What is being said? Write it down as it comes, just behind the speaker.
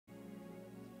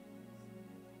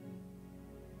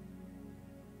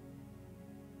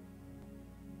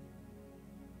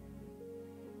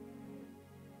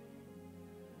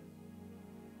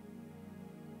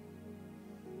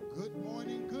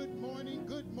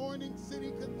morning,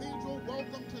 City Cathedral.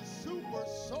 Welcome to Super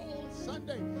Soul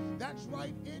Sunday. That's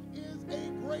right, it is a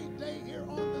great day here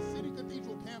on the City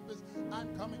Cathedral campus.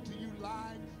 I'm coming to you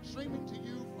live, streaming to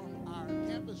you from our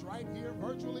campus right here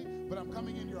virtually, but I'm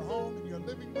coming in your home, in your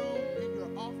living room, in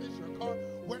your office, your car,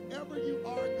 wherever you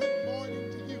are. Good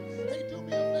morning to you. Hey, do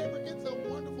me a favor. It's a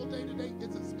wonderful day today.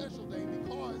 It's a special day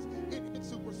because it is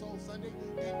Super Soul Sunday,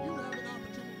 and you have an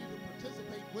opportunity to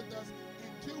participate with us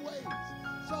in 2 ways.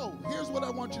 So here's what I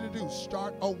want you to do.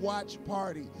 Start a watch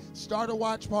party. Start a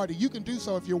watch party. You can do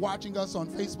so if you're watching us on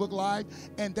Facebook Live,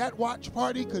 and that watch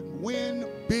party could win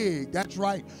big. That's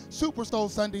right. Super Soul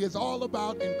Sunday is all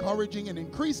about encouraging and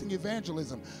increasing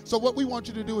evangelism. So what we want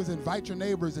you to do is invite your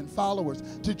neighbors and followers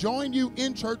to join you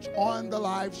in church on the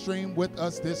live stream with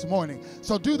us this morning.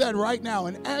 So do that right now.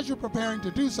 And as you're preparing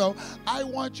to do so, I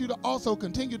want you to also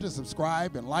continue to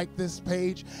subscribe and like this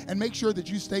page and make sure that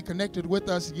you stay connected with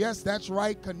us. Yes, that's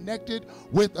right. Connected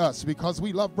with us, because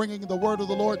we love bringing the word of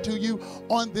the Lord to you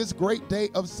on this great day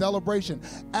of celebration.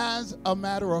 As a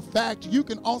matter of fact, you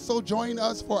can also join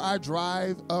us for our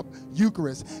Drive Up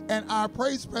Eucharist. And our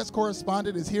Praise Press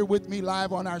correspondent is here with me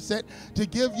live on our set to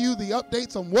give you the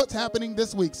updates on what's happening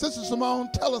this week. Sister Simone,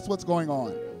 tell us what's going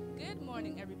on. Good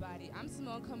morning, everybody. I'm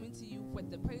Simone, coming to you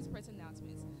with the Praise Press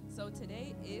announcements. So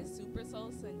today is Super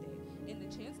Soul Sunday, and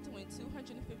the chance to win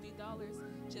 $250.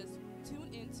 Just tune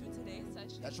into today's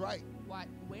session. That's right.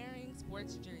 Wearing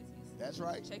sports jerseys. That's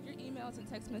right. Check your emails and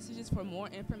text messages for more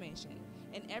information.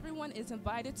 And everyone is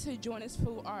invited to join us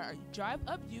for our Drive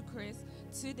Up Eucharist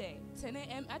today, 10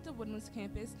 a.m. at the Woodlands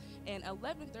campus and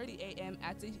 11:30 a.m.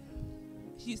 at the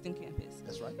Houston campus.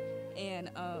 That's right.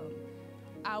 And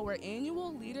our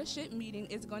annual leadership meeting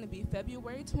is going to be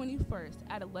February 21st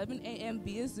at 11 a.m.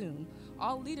 via Zoom.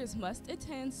 All leaders must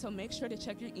attend, so make sure to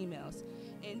check your emails.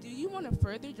 And do you want to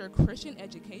further your Christian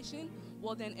education?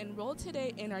 Well, then enroll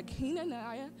today in our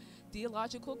Kenaniah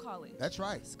Theological College. That's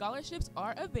right. Scholarships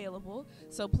are available,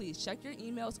 so please check your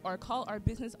emails or call our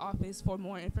business office for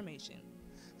more information.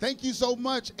 Thank you so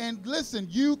much. And listen,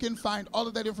 you can find all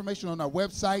of that information on our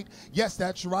website. Yes,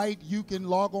 that's right. You can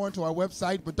log on to our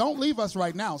website, but don't leave us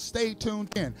right now. Stay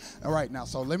tuned in. All right, now,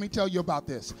 so let me tell you about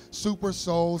this Super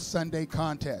Soul Sunday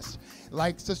contest.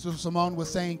 Like Sister Simone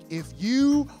was saying, if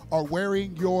you are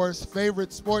wearing your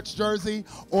favorite sports jersey,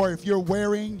 or if you're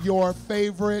wearing your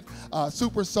favorite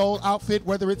Super Soul outfit,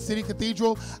 whether it's City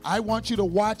Cathedral, I want you to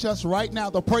watch us right now.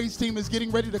 The praise team is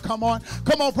getting ready to come on.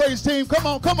 Come on, praise team. Come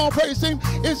on, praise team.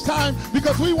 It's time,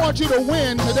 because we want you to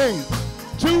win today.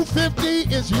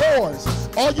 $250 is yours.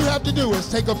 All you have to do is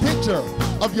take a picture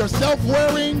of yourself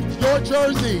wearing your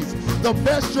jerseys. The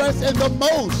best dress and the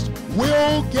most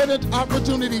will get an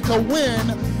opportunity to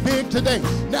win big today.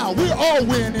 Now, we all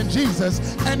win in Jesus.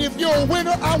 And if you're a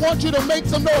winner, I want you to make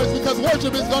some noise, because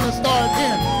worship is going to start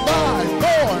in 5,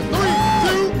 4, 3,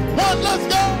 2, 1.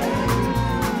 Let's go.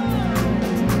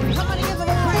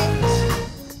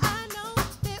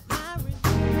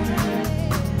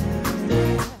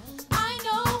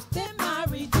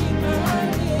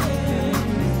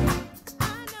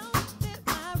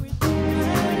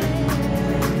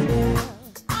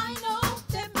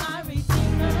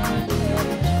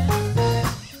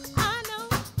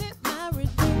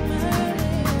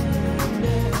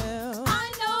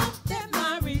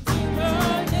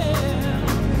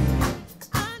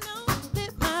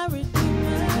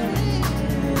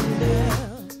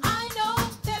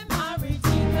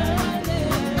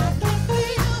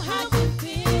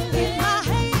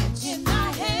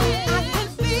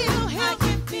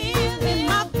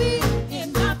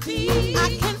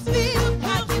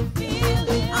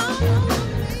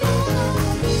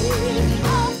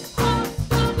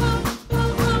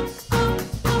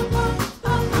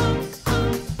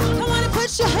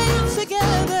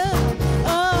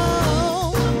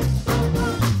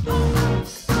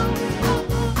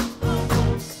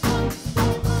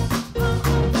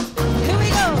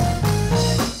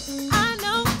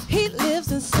 He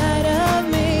lives inside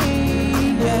of me.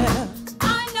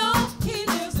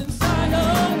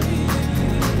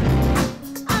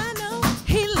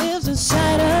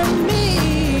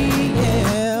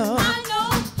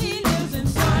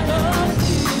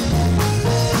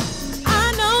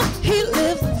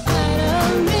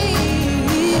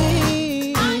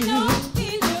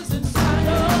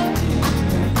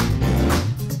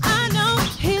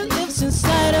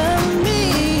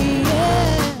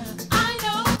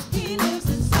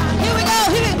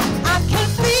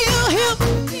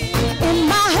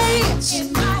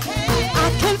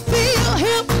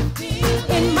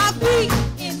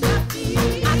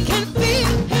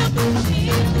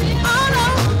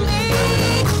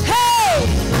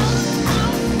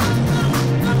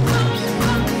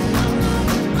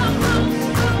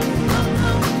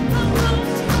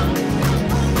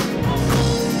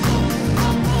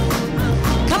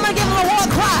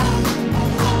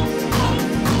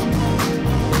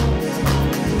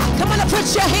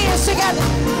 Put your hands together.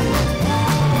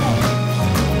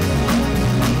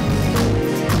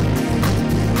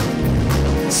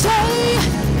 Say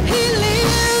he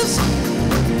lives.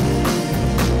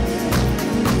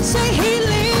 Say he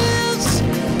lives.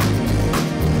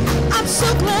 I'm so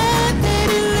glad that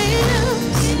he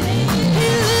lives. He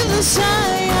lives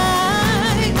inside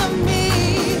of me.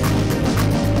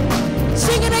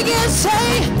 Sing it again.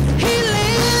 Say he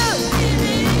lives.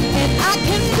 And I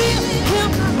can feel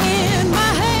him in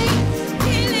my hand.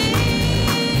 He lives.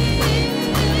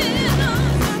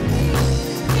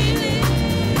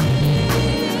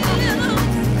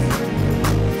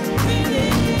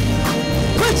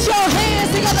 Put your hands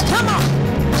together. Come on.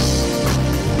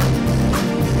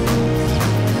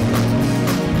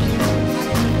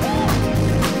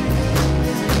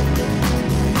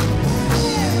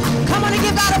 Come on and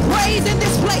give God a praise in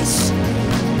this place.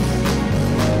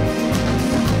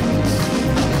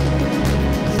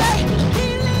 Say, he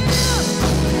lives.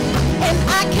 And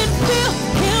I can feel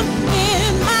him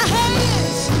in my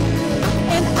hands.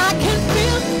 And I can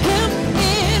feel him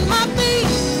in my feet.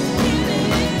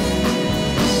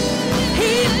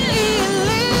 He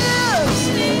lives.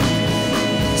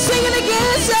 Sing it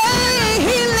again. Say,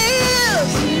 he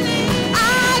lives. I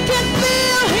can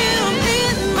feel him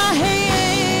in my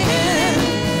hand.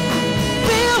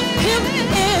 Feel him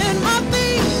in my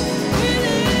feet.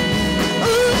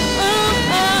 Ooh,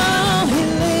 oh, he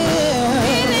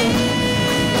lives.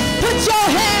 Put your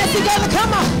hands together.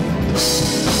 Come on.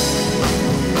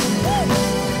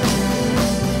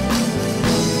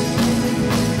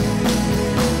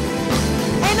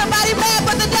 Ain't nobody mad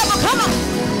but the devil. Come on.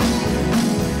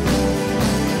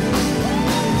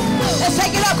 Let's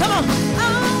take it up. Come on.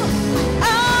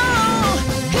 Oh,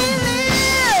 he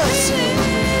lives.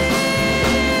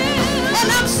 And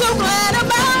I'm so glad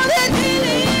about it.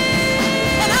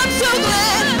 And I'm so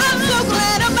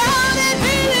glad about it.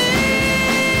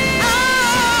 Oh,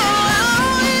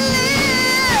 he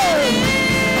lives.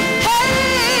 Hey,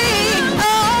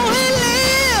 oh, he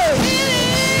lives.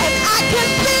 And I can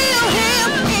feel him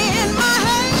in my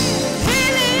hands.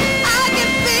 I can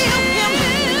feel him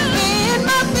in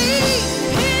my feet.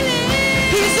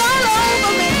 He's all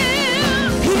over me.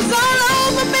 He's all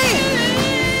over me.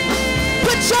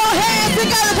 Put your hands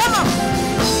together. Come on.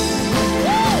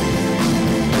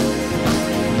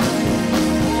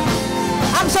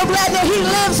 I'm so glad that he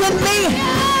lives in me.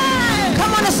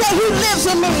 Come on and say, he lives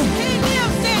in me.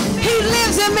 He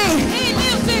lives in me.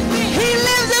 He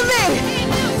lives in me.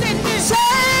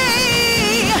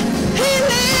 Say, he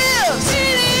lives.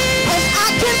 And I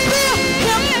can feel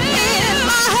him in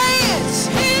my hands.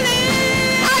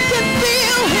 I can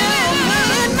feel him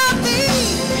in my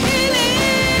feet.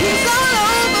 He's all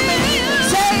over me.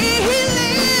 Say, he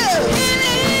lives.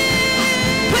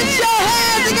 Put your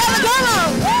hands together. Come on.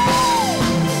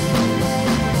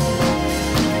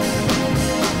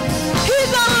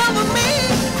 He's all over me.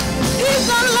 He's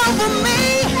all over me.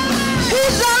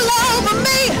 He's all over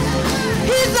me.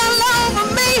 He's all over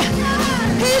me.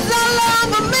 He's all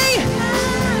over me.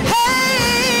 Hey,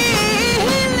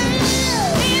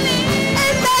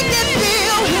 and I can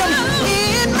feel him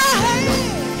in my hand.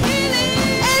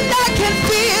 And I can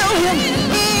feel him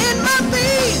in my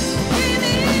feet.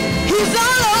 He's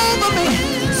all over me.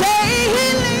 Say he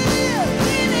lives.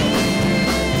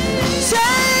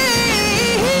 Say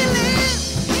he lives.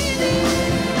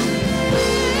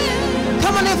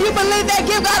 Come on, if you believe that,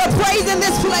 give God a praise in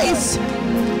this place.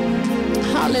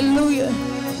 Hallelujah.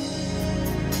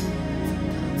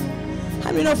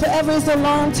 I mean, forever is a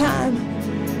long time.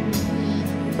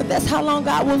 But that's how long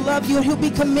God will love you, and he'll be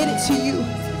committed to you.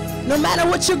 No matter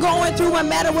what you're going through, no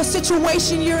matter what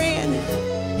situation you're in,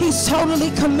 he's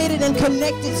totally committed and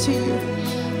connected to you.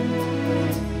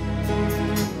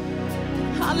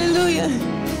 Hallelujah.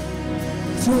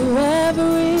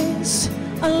 Forever is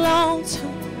a long time.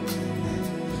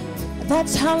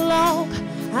 That's how long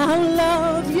I'll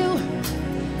love you.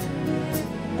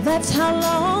 That's how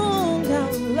long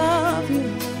I'll love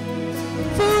you.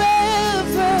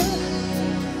 Forever.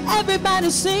 Everybody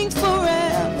sing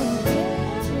forever.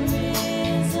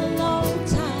 It's a long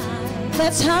time.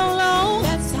 That's how long.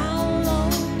 That's how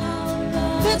long I'll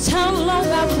love. That's how long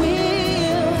I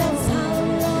will. That's how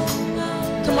long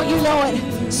I'll. Come on, you know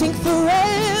it. Sing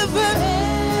forever.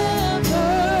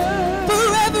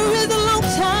 Forever is a long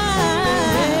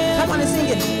time. Come on and sing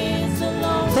it.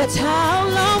 That's how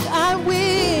long I will.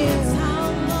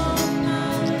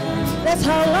 That's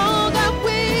how long I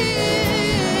will.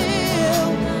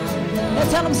 Let's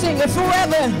tell them sing it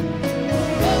forever.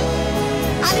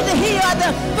 I need to hear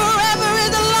the forever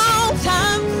is a long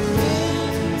time.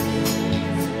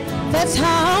 That's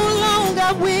how long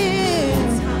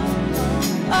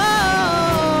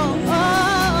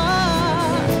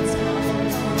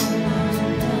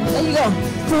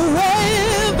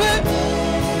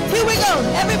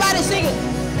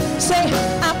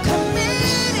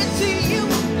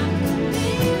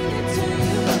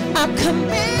I'm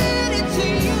committed to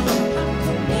you.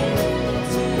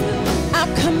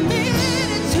 I'm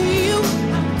committed to you.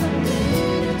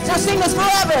 Now sing this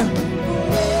forever.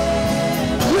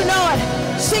 You know it.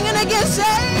 Sing it again.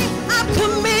 Say, I'm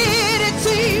committed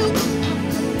to you.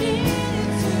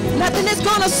 Nothing is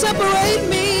gonna separate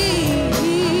me.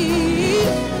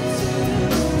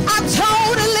 I'm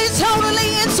totally, totally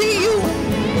into you.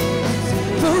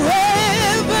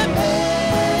 Forever.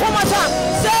 One more time.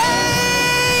 Say,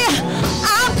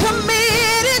 I'm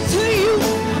committed to you.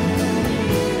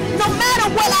 No matter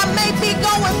what I may be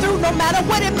going through, no matter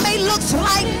what it may look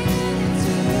like,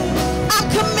 I'm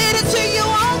committed to you,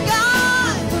 oh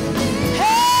God.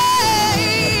 Hey,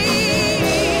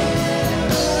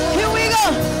 here we go.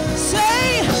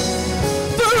 Say,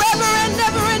 forever and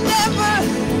ever and ever,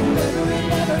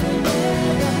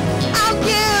 I'll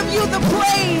give you the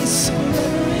praise.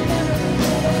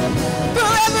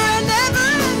 Forever and ever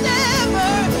and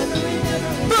ever,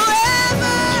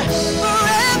 forever,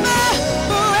 forever,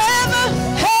 forever,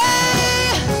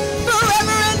 hey,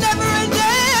 forever and ever and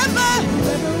ever.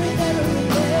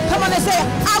 Come on and say,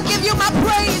 I'll give you my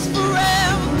praise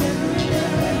forever.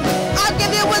 I'll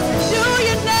give you what's due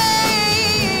your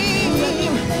name.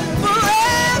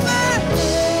 Forever,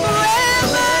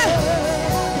 forever.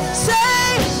 Say,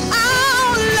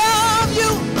 I'll love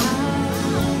you.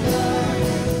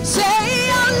 Say,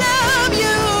 I'll love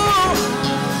you.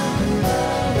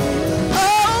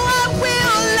 Oh, I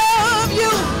will love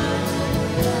you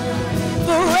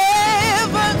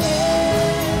forever.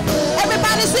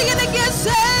 Everybody sing it again.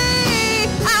 Say,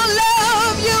 I'll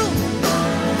love you.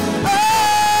 Oh,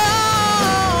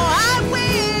 I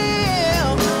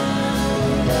will.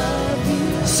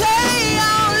 Say,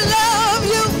 I'll love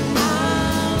you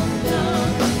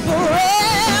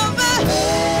forever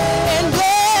and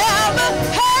ever.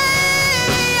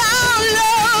 Hey, I'll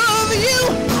love you.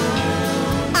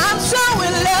 I'm so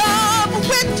in love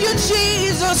with you,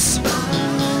 Jesus.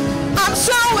 I'm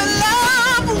so in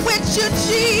love with you,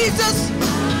 Jesus.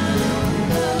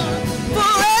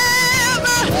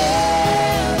 Forever.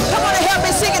 Come on and help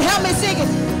me sing it. Help me sing it.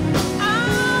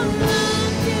 I'll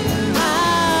love you.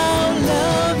 I'll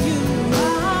love you.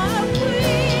 I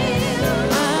will.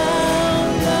 I'll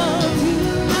love you.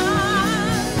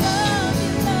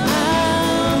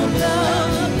 I'll love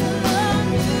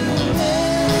you.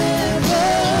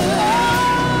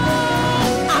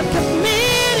 I'm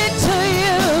committed to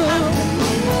you.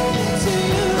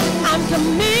 I'm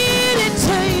committed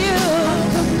to you.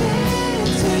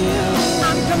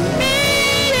 I'm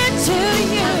committed to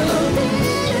you.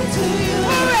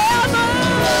 Forever.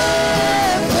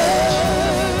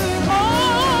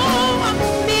 Oh, I'm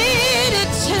committed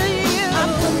to you.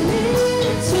 I'm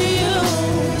committed to you.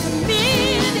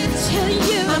 Committed to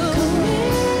you. I'm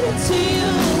committed to you.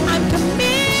 I'm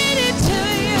committed to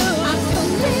you. I'm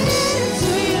committed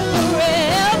to you.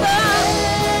 Forever.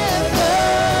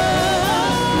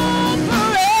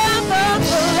 Forever,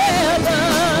 forever.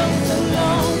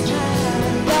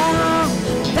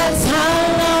 That's how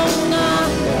long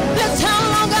that's how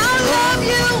long I love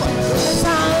you.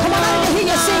 Come on, I can hear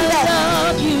you sing that.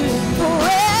 Love you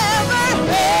forever.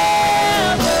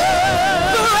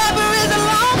 Forever is a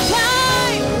long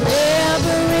time.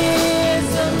 Forever is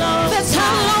a long time. That's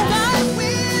how long I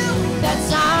will. That's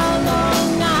how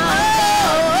long I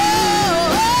love you.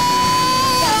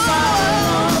 That's how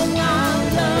long I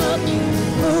love you.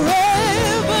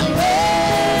 Forever.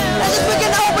 Let's just begin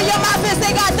to open your mouth and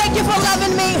say, God, thank you for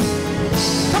loving me.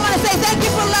 Come on and say, thank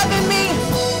you for loving me.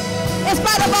 In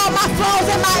spite of all my flaws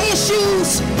and my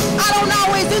issues, I don't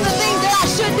always do the things that I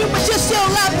should do, but you still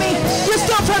love me. You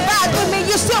still provide for me.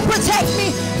 You still protect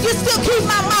me. You still keep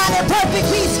my mind in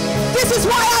perfect peace. This is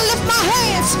why I lift my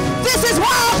hands. This is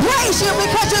why I praise you,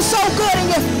 because you're so good and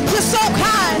you're so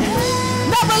kind.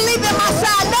 Never leaving my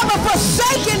side, never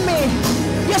forsaking me.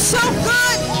 You're so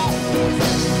good.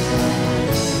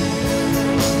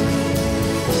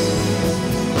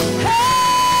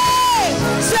 Hey,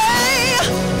 say,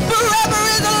 forever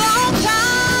is a long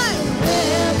time.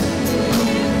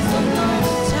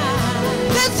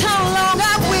 That's how long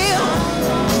I will.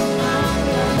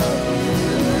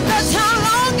 That's how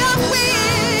long I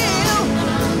will.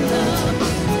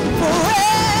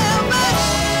 Forever.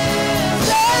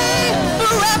 Say,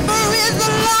 forever is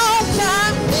a long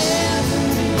time.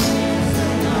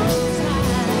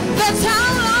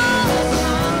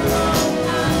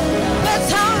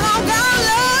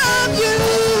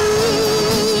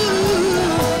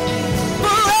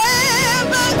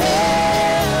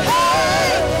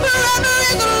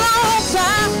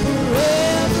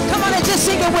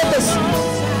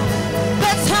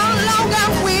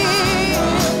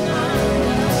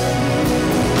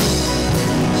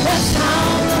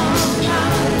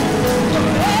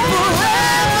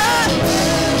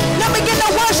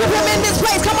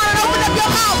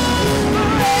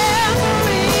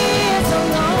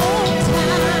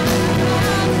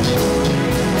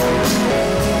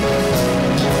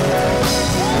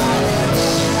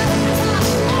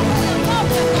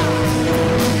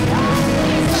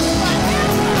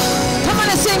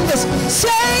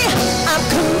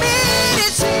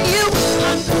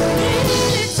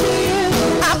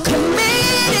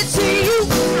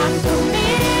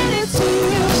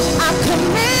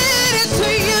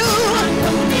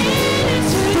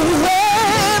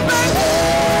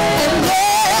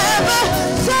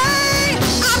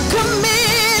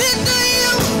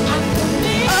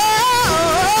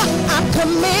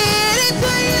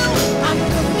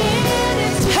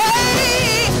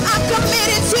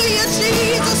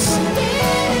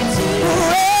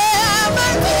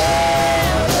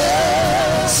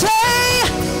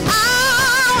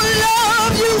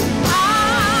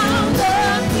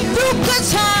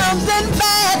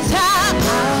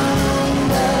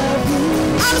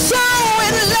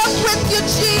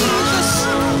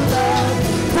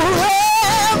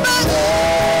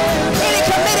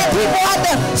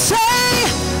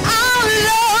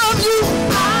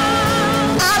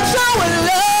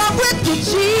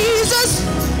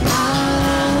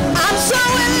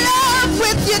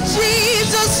 you,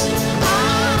 Jesus.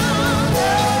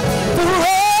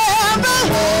 Forever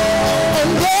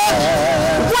and ever.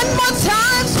 One more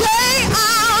time, say,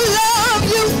 I'll love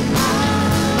you.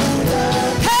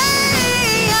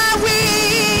 Hey, I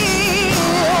will.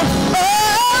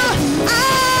 Oh,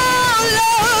 I'll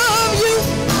love you.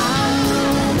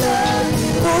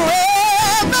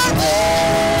 Forever.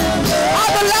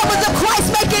 All the lovers of Christ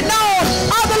make it known.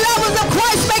 All the lovers of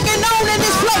Christ make it known in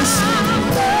this place.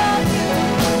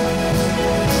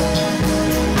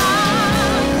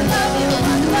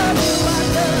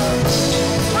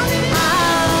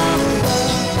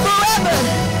 Forever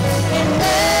and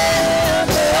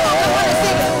ever. Come on,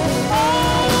 sing it.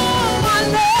 Oh, I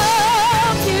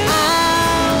love you.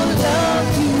 I'll love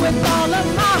you with all of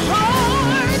my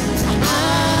heart.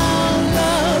 I'll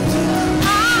love you.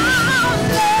 I'll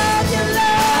love you,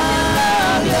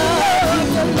 love you, love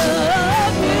you,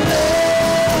 love you, love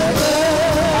you.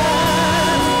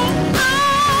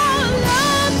 I'll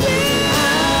love you.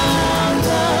 I'll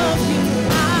love you.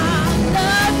 I'll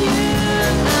love you.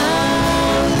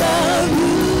 I'll love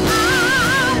you.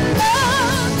 I'll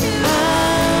love you.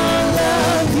 I'll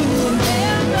love you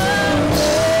forever.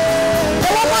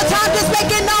 And one more time, just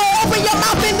make it known. Open your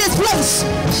mouth in this place.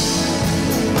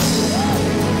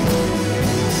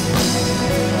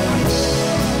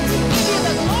 We give you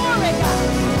the glory, God.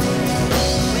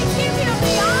 We give you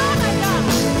the honor, God.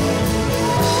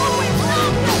 Oh, we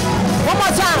love you. One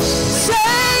more time.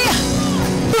 Say,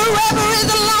 forever is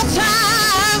a long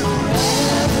time.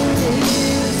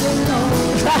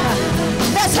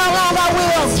 That's how long I will.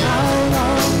 That's how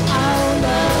long I'll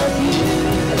love you.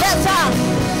 That's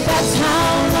how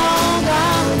long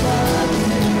I'll love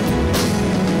you.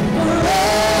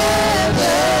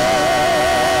 Forever.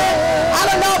 I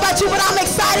don't know about you, but I'm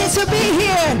excited to be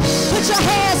here. Put your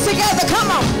hands together.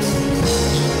 Come on.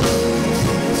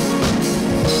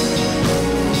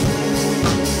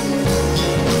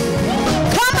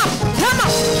 Come on. Come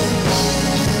on.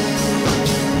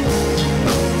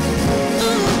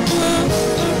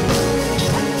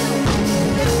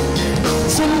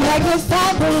 So magnify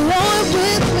the Lord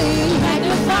with me.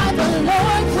 Magnify the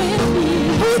Lord with me.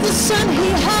 Who the Son He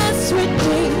has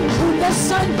redeemed. Who the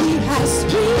Son He has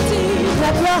redeemed.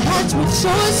 Clap your hands,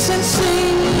 rejoice and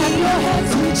sing. Clap your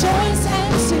hands, rejoice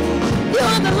and sing. You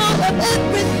are the Lord of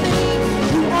everything.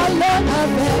 You are Lord of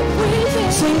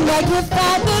everything. Sing,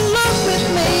 magnify the Lord with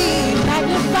me.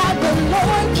 Magnify the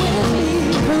Lord with me.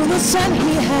 Who the Son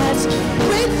He has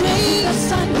redeemed. The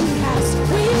Son He has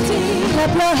redeemed.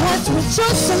 Clap your hands,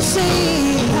 rejoice and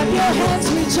sing. Clap your hands,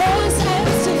 rejoice and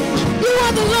sing. You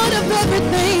are the Lord of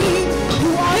everything.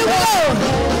 You are Lord of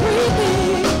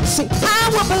everything. Sing, I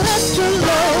will bless the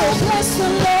Lord. Bless the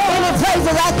Lord. Any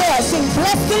praises out there? Sing,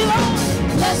 bless the Lord.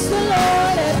 Bless the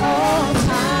Lord at all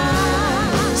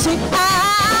times. Sing,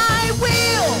 I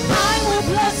will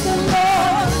bless the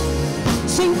Lord.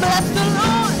 Sing, bless the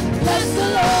Lord. Bless the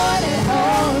Lord at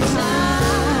all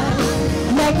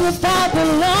times. Magnify the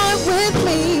Lord with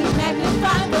me.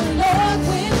 Magnify the Lord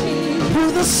with me. Who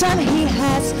the Son He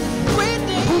has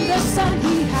redeemed. Who the Son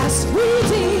He has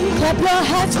redeemed. Clap your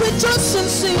hands, rejoice and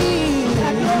sing.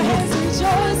 Clap your hands,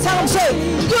 rejoice. Tell them, say,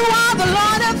 you are the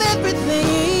Lord of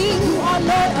everything. You are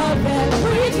Lord of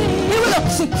everything. Here we go.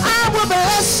 Sing, I will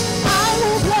bless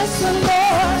the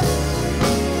Lord.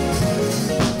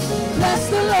 Bless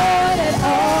the Lord at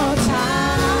all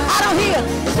times. I don't hear.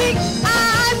 Sing, I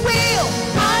will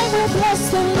bless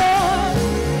the Lord.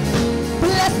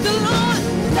 Bless the Lord.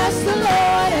 Bless the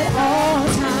Lord at all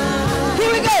times.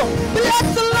 Here we go. Bless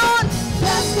the Lord.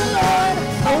 Bless the Lord.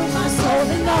 Oh, my soul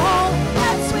and all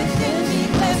that's within me.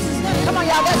 Bless His name. Come on,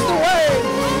 y'all. That's the word.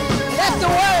 That's the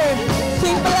word.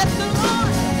 Sing, bless the Lord.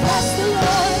 Bless the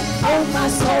Lord. Oh, my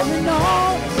soul and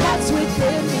all that's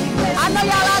within me. I know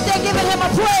y'all out there giving Him a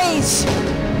praise.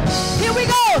 Here we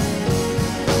go.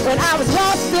 When I was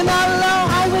lost and alone,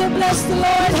 I will bless the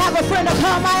Lord. Have a friend to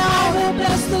call my own. I will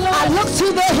bless the Lord. I look to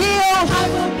the hill. I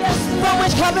will bless the Lord. From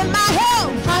which cometh my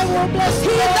help. I will bless the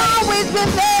Lord. He's always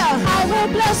been there. I will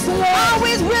bless the Lord.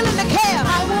 Always willing to care.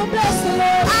 I will bless the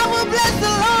Lord. I will bless the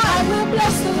Lord. I will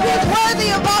bless the Lord. He's worthy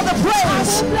of all the praise. I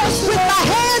will bless the Lord. With my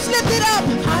hands lifted up.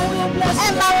 I will bless the Lord.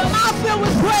 And my mouth filled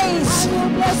with praise. I will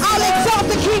bless the Lord. I'll exalt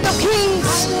the King of Kings.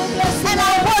 I will bless the Lord. And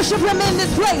I'll worship Him in this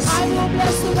place. I will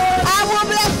bless the Lord. I will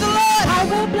bless the Lord. I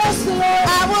will bless the Lord.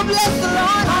 I will bless the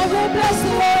Lord. I will bless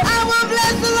the Lord. I will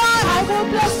bless the Lord. I will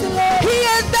bless the Lord. He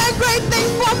has done great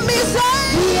things for me, say.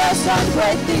 He has done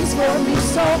great things for me,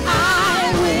 so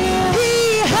I will.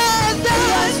 He has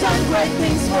done great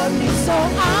things for me, so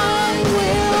I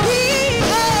will. He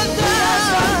has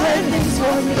done great things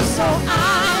for me, so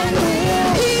I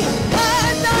will. He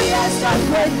has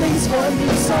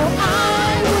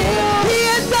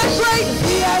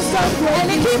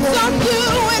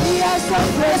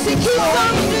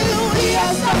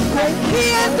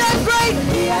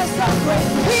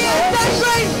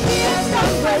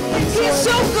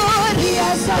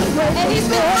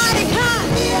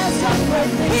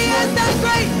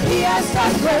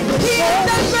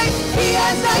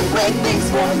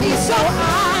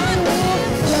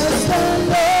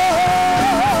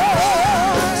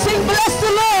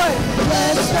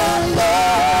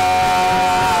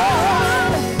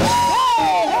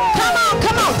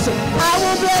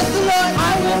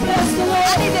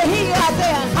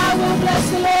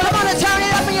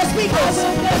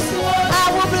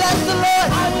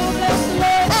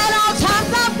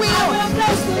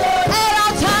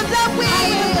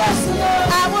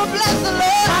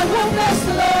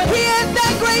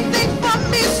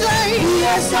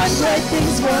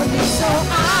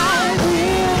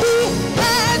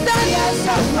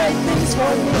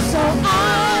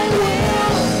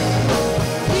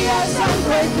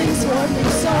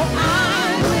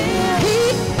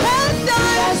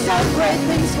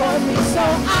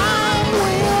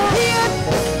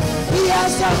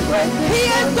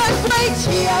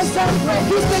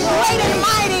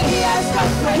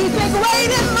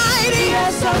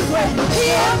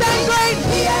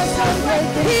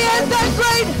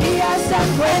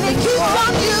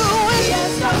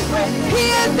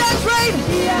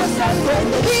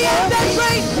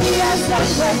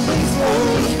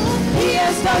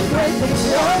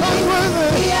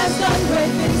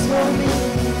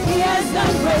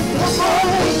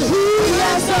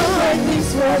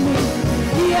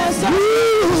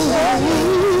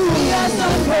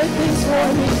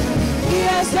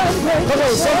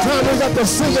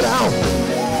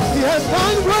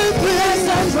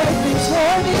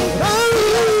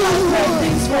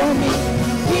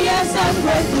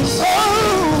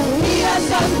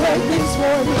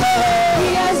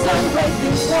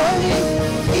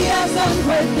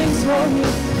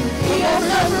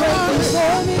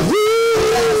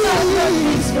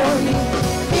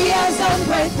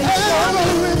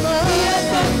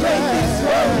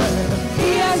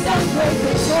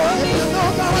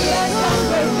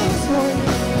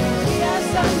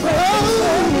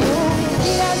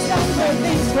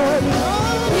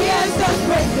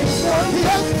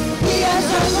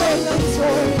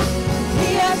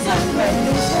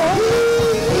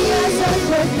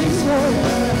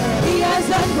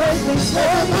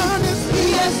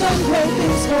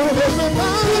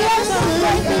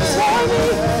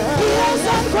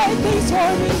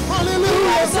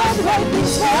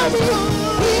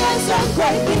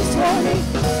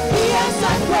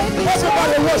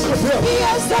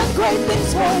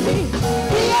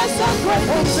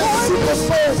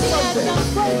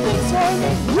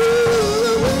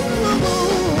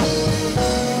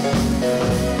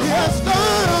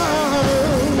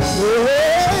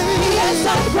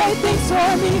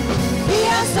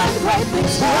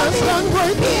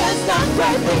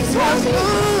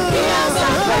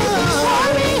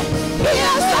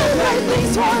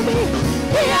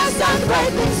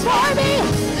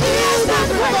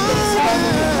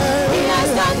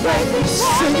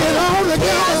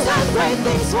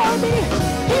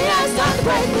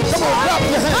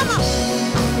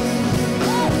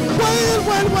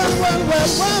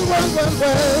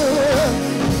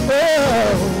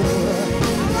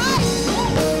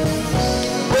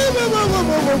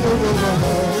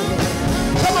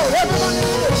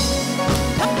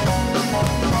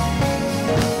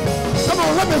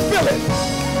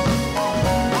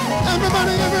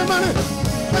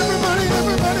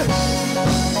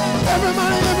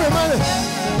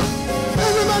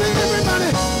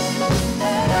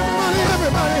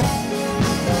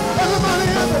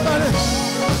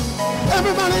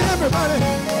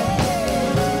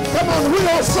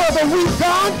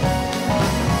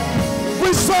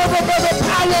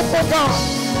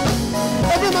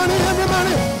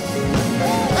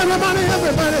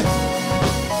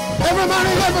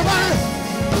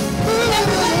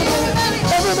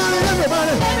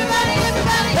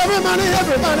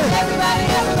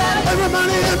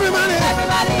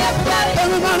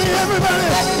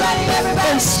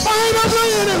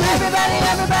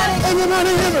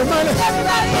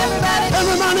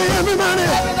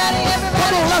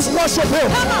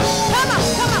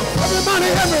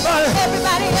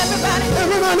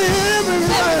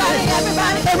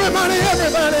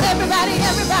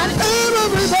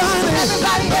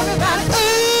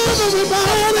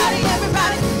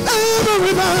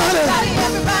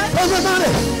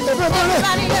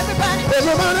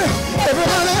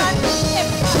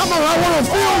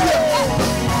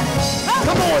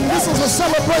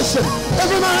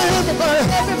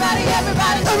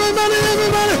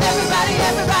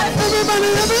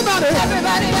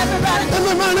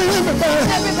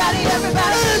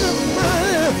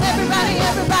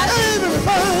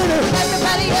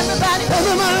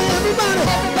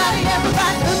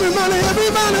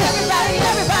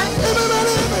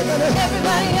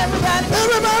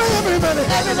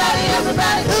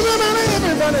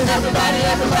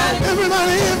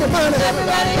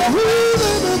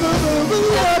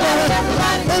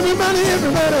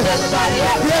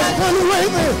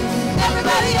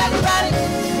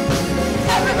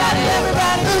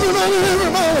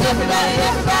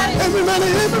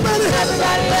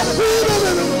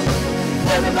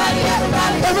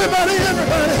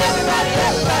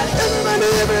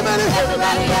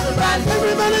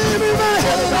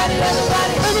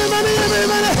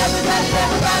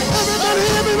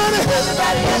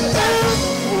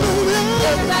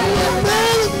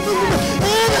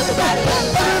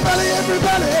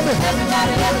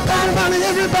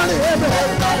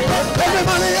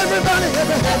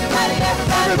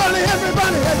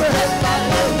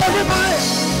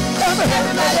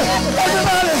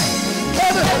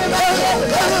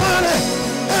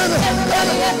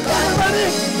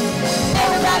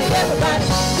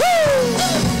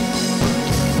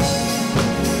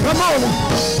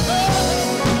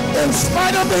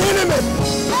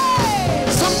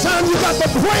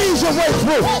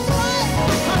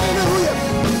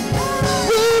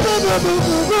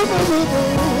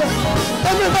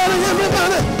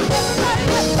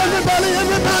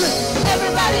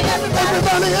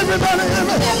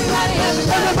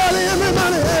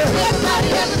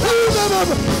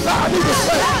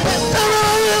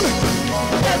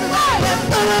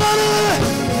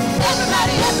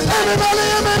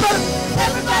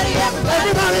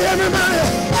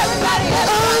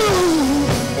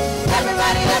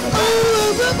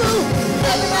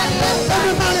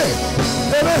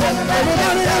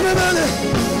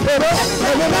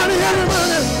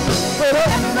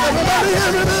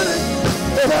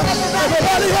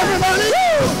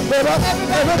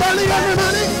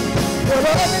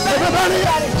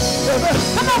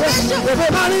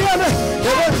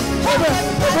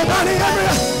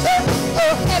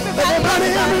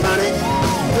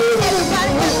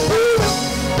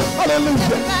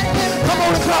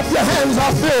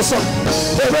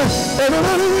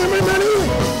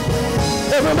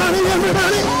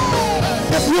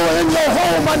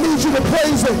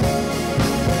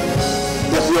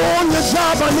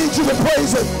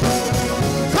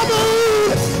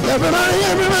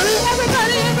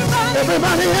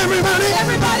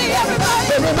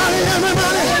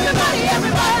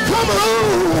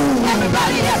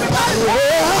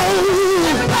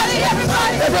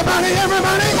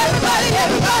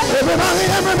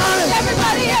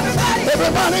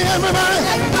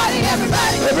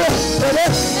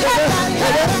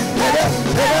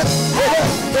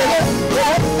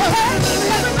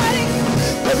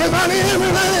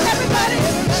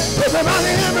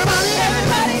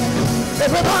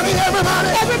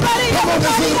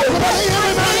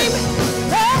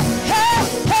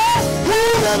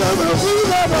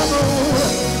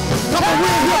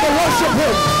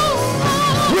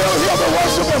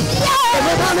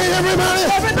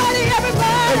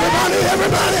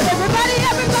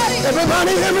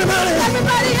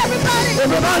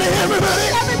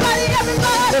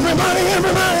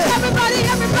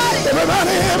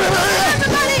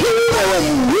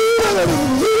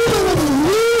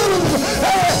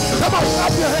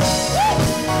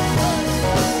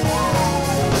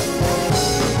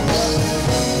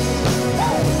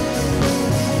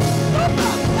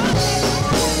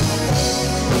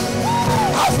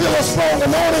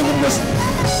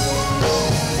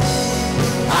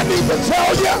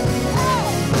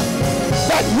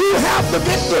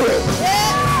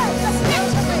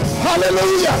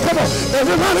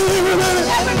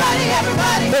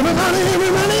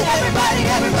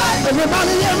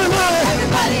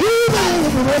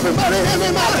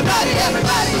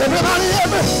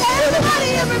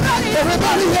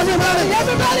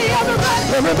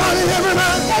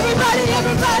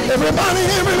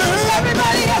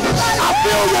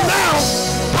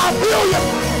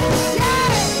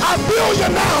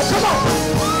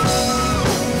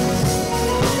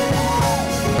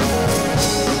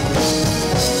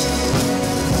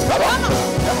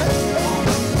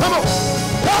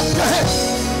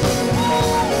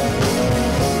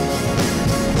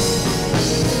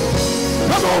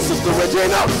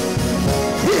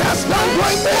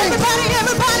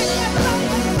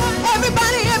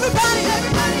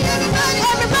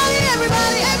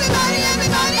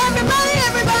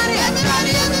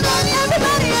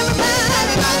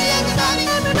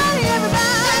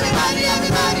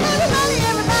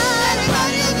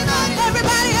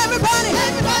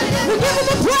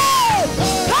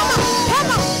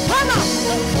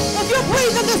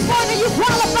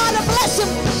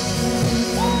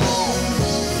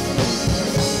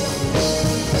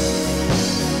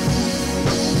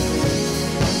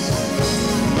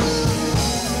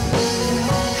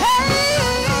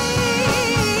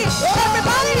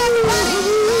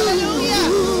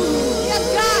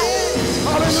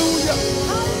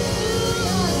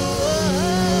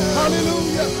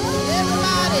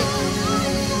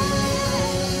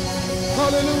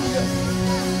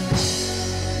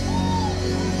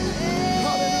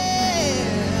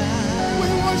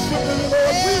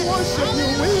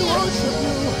We worship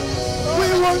you. We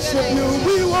worship you.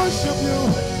 We worship you.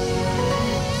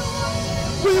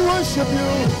 We worship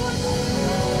you.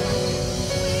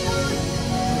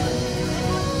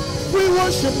 We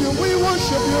worship you. We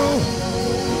worship you.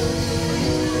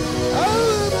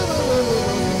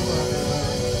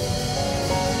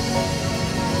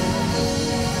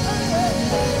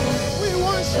 We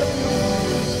worship you.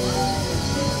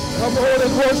 Come on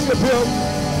and worship him.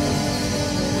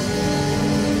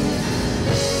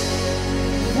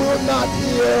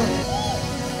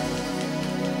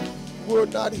 We're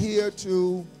not here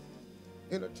to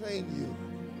entertain you.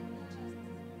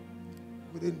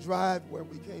 We didn't drive where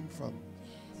we came from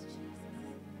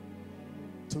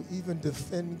to even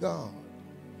defend God.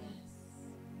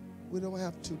 We don't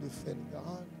have to defend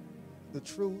God, the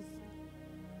truth.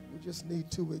 We just need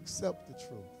to accept the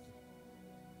truth.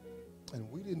 And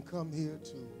we didn't come here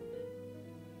to,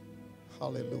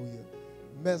 hallelujah,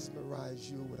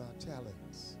 mesmerize you with our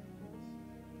talents.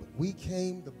 But we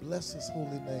came to bless his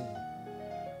holy name.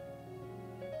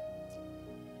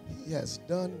 He has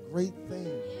done great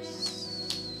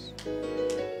things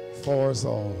for us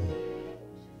all.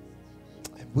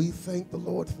 And we thank the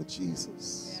Lord for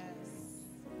Jesus. Yes.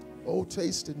 Oh,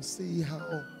 taste and see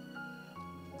how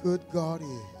good God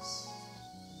is.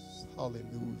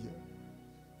 Hallelujah.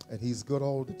 And he's good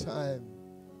all the time.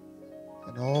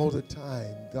 And all the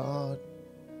time, God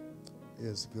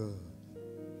is good.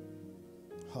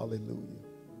 Hallelujah.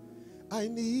 I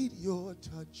need your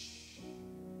touch.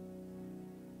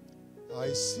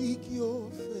 I seek your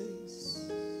face.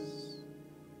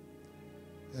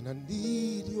 And I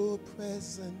need your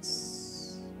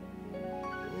presence.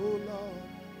 Oh Lord,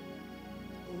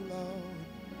 oh Lord.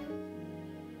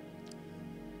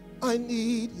 I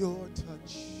need your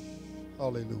touch.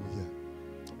 Hallelujah.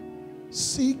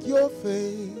 Seek your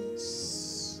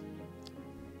face.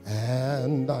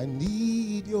 And I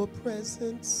need your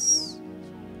presence.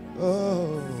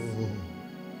 Oh,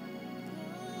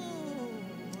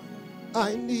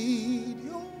 I need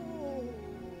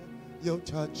your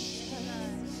touch.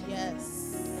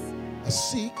 Yes. I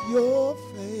seek your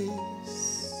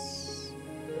face.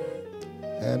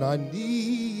 And I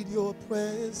need your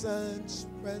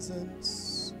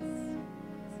presence.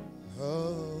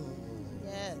 Oh.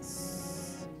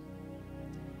 Yes.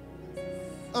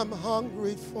 I'm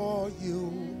hungry for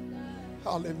you.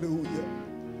 Hallelujah.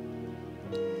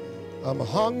 I'm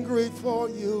hungry for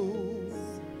you.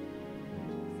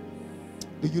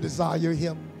 Do you desire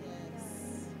him?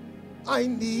 Yes. I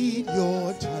need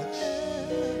your touch.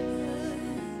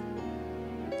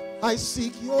 I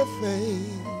seek your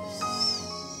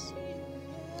face.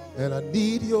 And I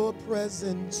need your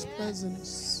presence.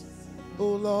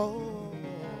 Oh Lord.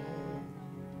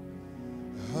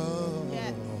 Oh.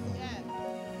 Yes. Yes.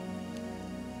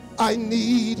 I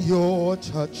need your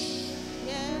touch.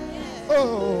 Yes.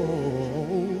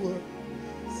 Oh,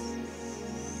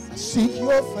 I seek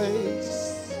your face.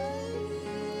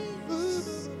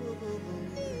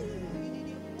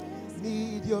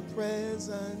 Need your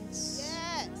presence.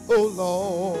 Yes. Oh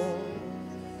Lord.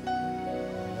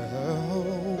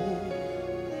 Oh.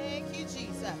 Thank you,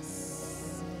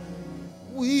 Jesus.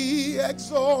 We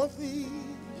exalt thee.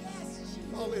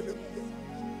 Hallelujah.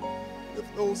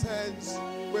 Lift those hands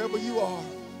wherever you are.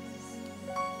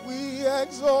 We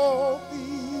exalt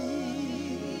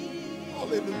thee.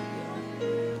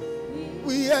 Hallelujah.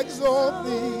 We exalt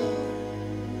thee.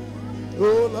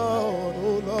 Oh Lord,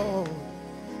 oh Lord,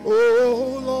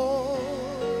 oh Lord.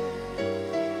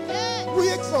 Yes. We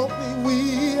exalt thee. We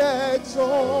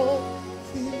exalt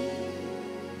thee.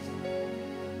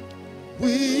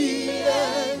 We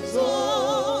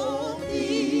exalt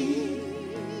thee.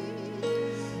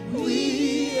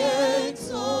 We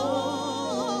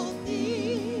exalt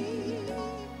thee.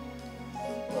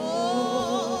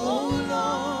 Oh Lord.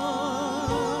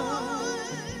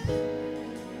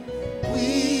 We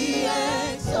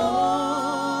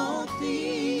exalt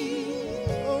thee.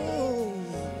 Oh.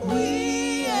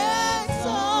 We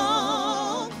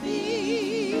exalt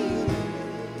thee.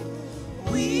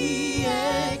 We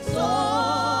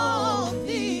exalt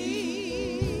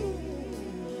thee.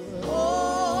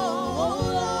 Oh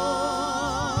Lord.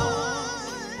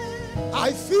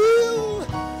 I feel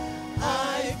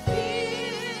like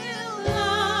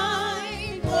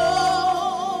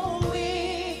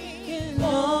going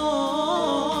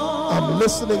on. I'm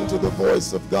listening to the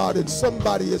voice of God, and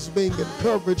somebody is being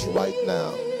encouraged right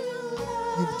now.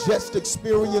 You've just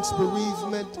experienced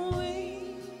bereavement.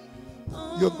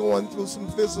 You're going through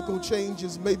some physical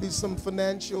changes, maybe some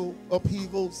financial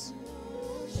upheavals.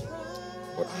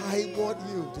 But I want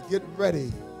you to get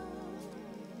ready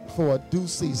for a due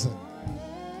season.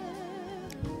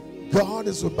 God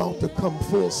is about to come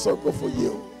full circle for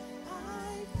you.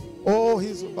 Oh,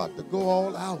 he's about to go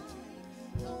all out.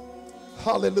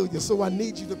 Hallelujah. So I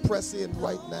need you to press in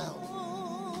right now.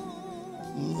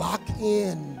 Lock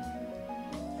in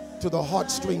to the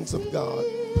heartstrings of God.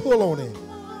 Pull on him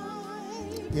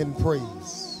in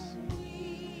praise.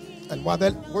 And while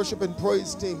that worship and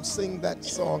praise team sing that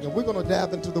song, and we're going to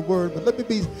dive into the word, but let me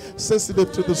be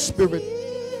sensitive to the spirit.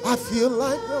 I feel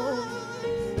like going.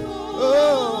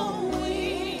 Oh.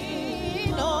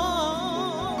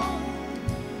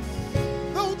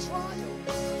 No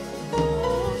trials.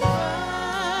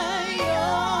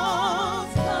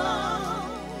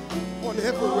 On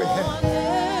every hand.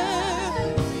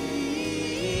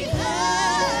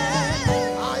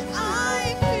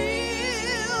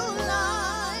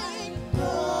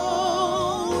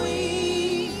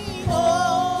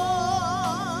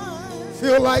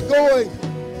 Feel like going.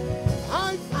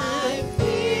 I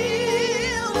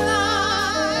feel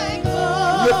like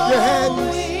going. Lift your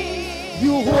hands.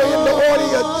 You who are in the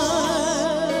audience.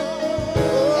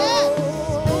 Yes.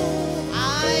 I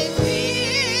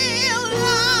feel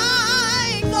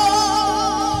like going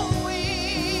on.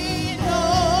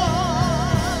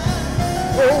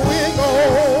 Going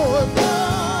on.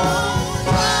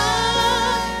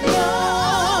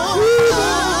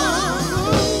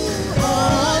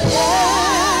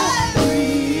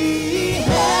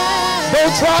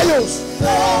 Trials.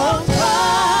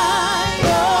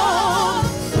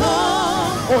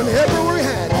 On every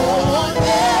hand.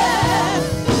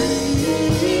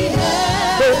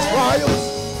 No trials.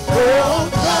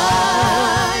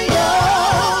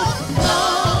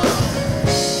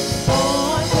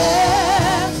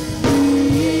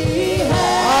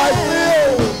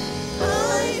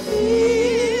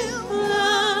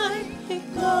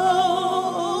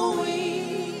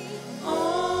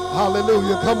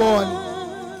 Hallelujah. Come on.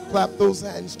 Clap those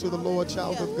hands to the Lord,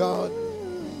 child of God.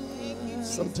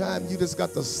 Sometimes you just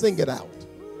got to sing it out.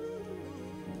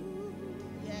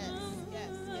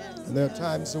 And there are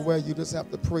times where you just have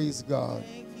to praise God.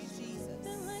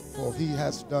 For he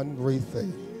has done great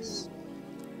things.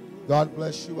 God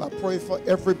bless you. I pray for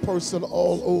every person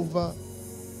all over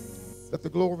that the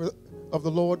glory of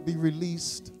the Lord be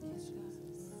released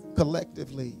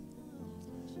collectively.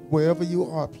 Wherever you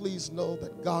are, please know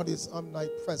that God is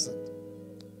omnipresent,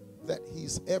 that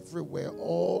he's everywhere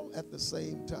all at the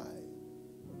same time.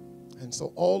 And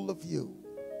so all of you,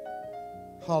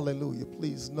 hallelujah,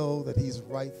 please know that he's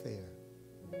right there.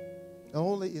 Not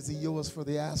only is he yours for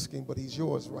the asking, but he's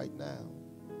yours right now.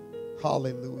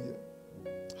 Hallelujah.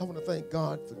 I want to thank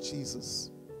God for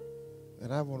Jesus.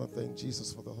 And I want to thank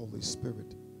Jesus for the Holy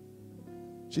Spirit.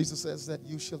 Jesus says that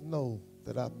you shall know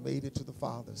that I've made it to the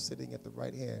Father sitting at the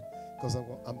right hand, because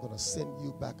I'm going to send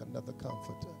you back another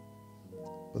comforter.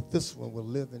 But this one will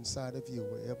live inside of you.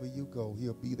 Wherever you go,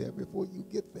 he'll be there before you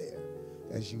get there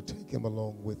as you take him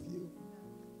along with you.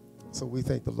 So we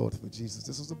thank the Lord for Jesus.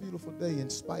 This was a beautiful day in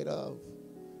spite of,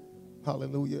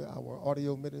 hallelujah, our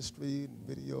audio ministry and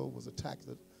video was attacked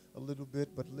a little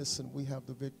bit. But listen, we have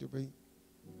the victory.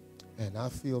 And I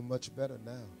feel much better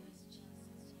now.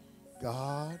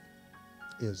 God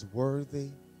is worthy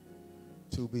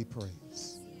to be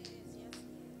praised.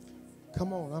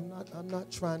 Come on, I'm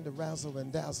not trying to razzle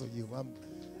and dazzle you.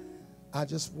 I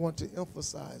just want to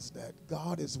emphasize that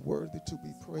God is worthy to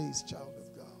be praised, child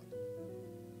of God.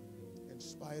 In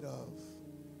spite of,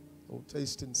 oh,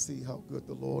 taste and see how good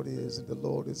the Lord is, and the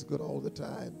Lord is good all the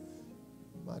time.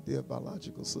 My dear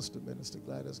biological sister, Minister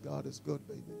Gladys, God is good,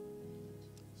 baby.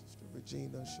 Sister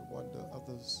Regina, Shawanda,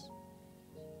 others.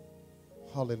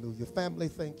 Hallelujah. Family,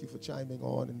 thank you for chiming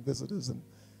on, and visitors. And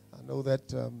I know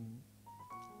that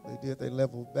they did their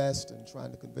level best in trying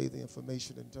to convey the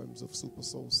information in terms of Super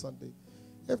Soul Sunday.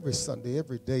 Every Sunday,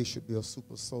 every day should be a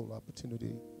Super Soul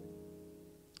opportunity.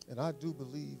 And I do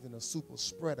believe in a super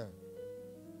spreader,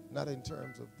 not in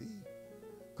terms of the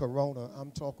corona.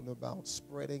 I'm talking about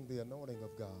spreading the anointing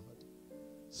of God,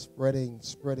 spreading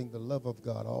the love of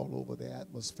God all over the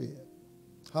atmosphere.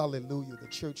 Hallelujah. The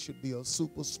church should be a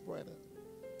super spreader.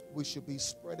 We should be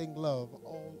spreading love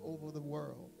all over the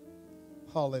world.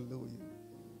 Hallelujah.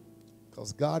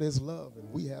 Because God is love, and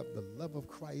we have the love of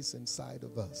Christ inside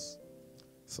of us.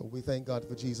 So we thank God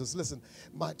for Jesus. Listen,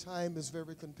 my time is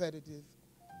very competitive,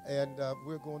 and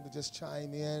we're going to just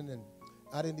chime in. And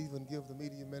I didn't even give the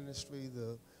media ministry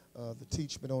the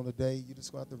teachment on the day. You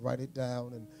just going to have to write it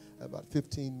down in about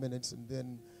 15 minutes, and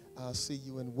then I'll see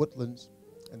you in Woodlands,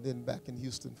 and then back in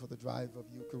Houston for the drive of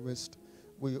Eucharist.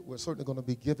 We're certainly going to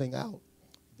be giving out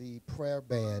the prayer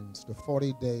bands, the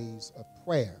 40 days of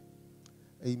prayer.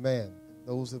 Amen.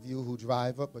 those of you who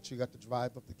drive up, but you got to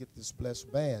drive up to get this blessed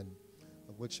band,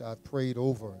 of which I've prayed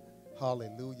over.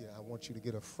 Hallelujah. I want you to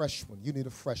get a fresh one. You need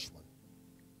a fresh one.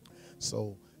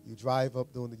 So you drive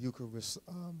up during the Eucharist,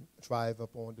 drive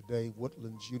up on today.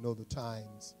 Woodlands, you know the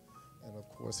times. And, of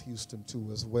course, Houston, too,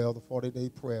 as well. The 40-day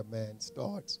prayer, man,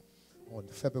 starts on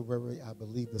February, I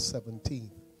believe, the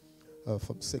 17th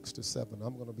from 6 to 7.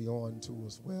 I'm going to be on, too,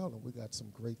 as well. And we got some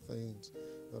great things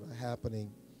that are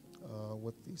happening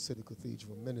with the City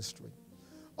Cathedral Ministry.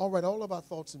 All right, all of our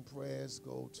thoughts and prayers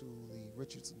go to the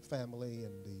Richardson family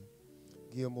and the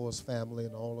Gilmore's family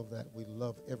and all of that. We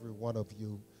love every one of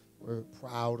you. We're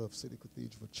proud of City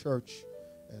Cathedral Church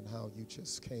and how you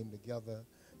just came together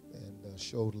and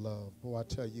showed love. Boy, I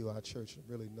tell you, our church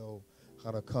really know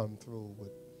how to come through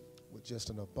with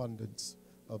just an abundance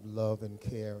of love and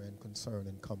care and concern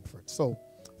and comfort. So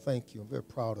thank you. I'm very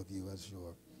proud of you as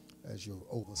your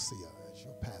overseer, as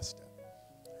your pastor.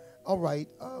 All right,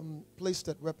 place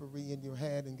that reparee in your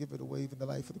hand and give it a wave in the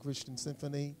life of the Christian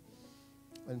Symphony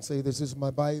and say, this is my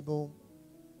Bible.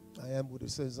 I am what it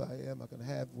says I am. I can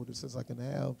have what it says I can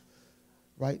have.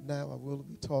 Right now, I will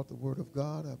be taught the word of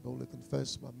God. I boldly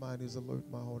confess my mind is alert,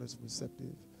 my heart is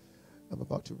receptive. I'm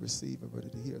about to receive and ready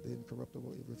to hear the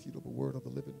incorruptible, irrefutable word of the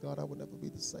living God. I will never be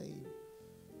the same.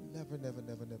 Never, never,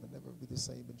 never, never, never be the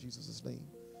same in Jesus' name.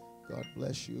 God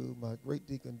bless you. My great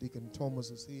deacon, Deacon Thomas,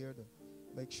 is here to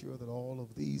make sure that all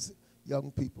of these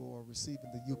young people are receiving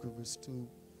the Eucharist too.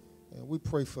 And we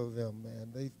pray for them,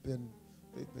 man. They've been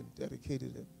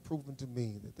dedicated and proven to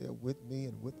me that they're with me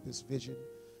and with this vision,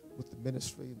 with the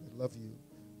ministry, and they love you.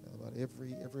 About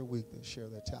every week they share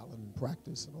their talent and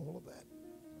practice and all of that.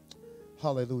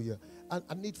 Hallelujah.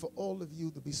 I need for all of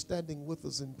you to be standing with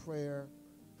us in prayer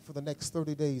for the next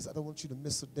 30 days. I don't want you to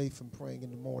miss a day from praying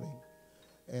in the morning.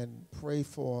 And pray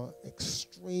for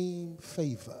extreme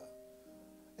favor.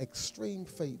 Extreme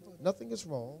favor. Nothing is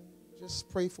wrong. Just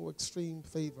pray for extreme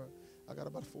favor. I got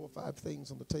about 4 or 5 things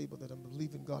on the table that I'm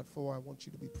believing God for. I want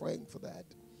you to be praying for that.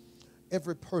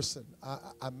 Every person,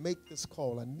 I make this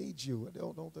call. I need you.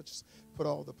 Don't just put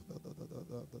all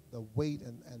the weight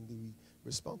and the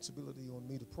responsibility on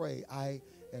me to pray.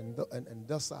 And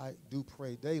thus I do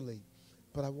pray daily.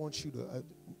 But I want you to,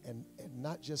 and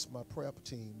not just my prayer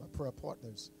team, my prayer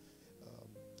partners,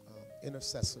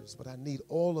 intercessors, but I need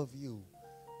all of you,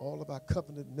 all of our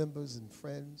covenant members and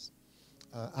friends.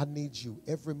 I need you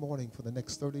every morning for the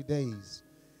next 30 days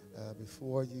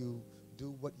before you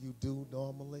do what you do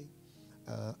normally.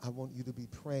 I want you to be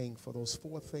praying for those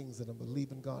 4 things that I'm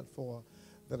believing God for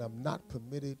that I'm not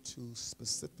permitted to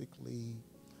specifically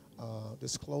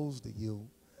disclose to you.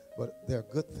 But they're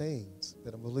good things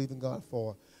that I'm believing God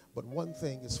for. But one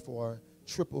thing is for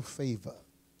triple favor.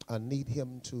 I need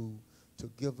him to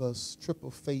give us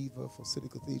triple favor for City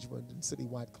Cathedral and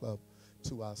Citywide Club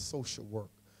to our social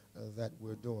work that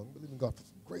we're doing. I'm believing God for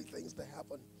some great things to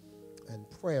happen. And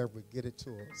prayer would get it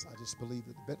to us. I just believe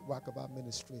that the bedrock of our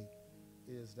ministry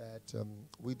is that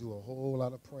we do a whole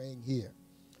lot of praying here.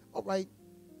 All right.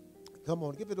 Come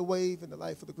on, give it a wave in the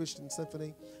life of the Christian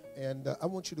Symphony. And I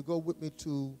want you to go with me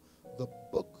to the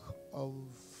book of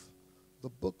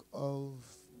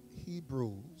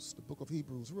Hebrews. The book of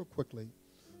Hebrews, real quickly.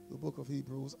 The book of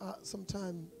Hebrews.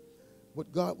 Sometime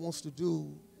what God wants to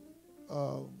do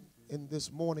in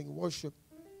this morning worship,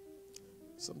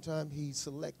 sometime he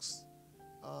selects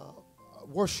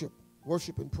worship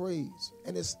and praise.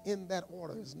 And it's in that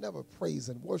order. It's never praise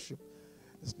and worship.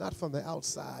 It's not from the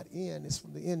outside in. It's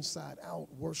from the inside out,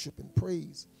 worship and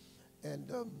praise.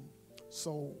 And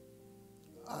so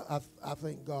I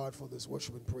thank God for this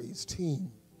worship and praise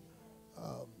team.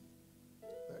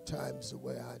 There are times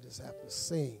where I just have to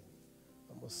sing.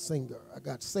 I'm a singer. I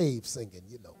got saved singing,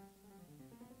 you know.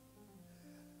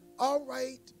 All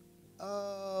right.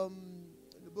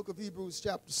 In the book of Hebrews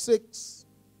chapter 6.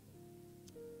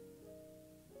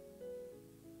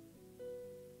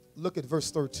 Look at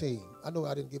verse 13. I know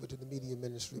I didn't give it to the media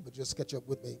ministry, but just catch up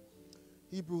with me.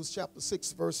 Hebrews chapter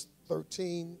 6, verse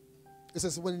 13. It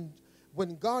says, when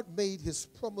God made his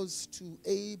promise to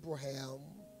Abraham,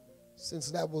 since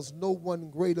there was no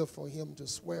one greater for him to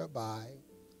swear by,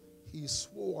 he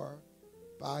swore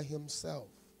by himself,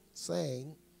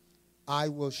 saying, I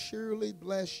will surely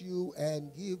bless you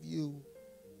and give you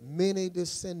many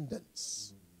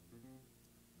descendants.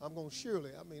 I'm going to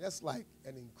surely, that's like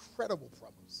an incredible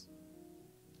promise.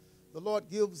 The Lord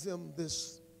gives him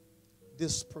this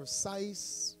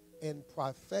precise and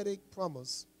prophetic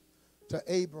promise to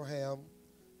Abraham.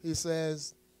 He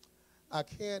says, I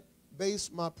can't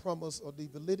base my promise or the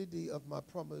validity of my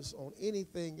promise on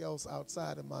anything else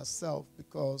outside of myself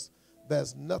because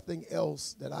there's nothing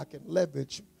else that I can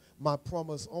leverage my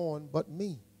promise on but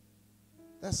me.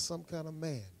 That's some kind of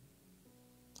man.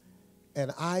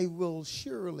 And I will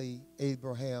surely,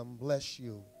 Abraham, bless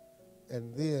you.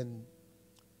 And then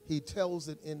he tells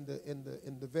it in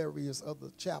the various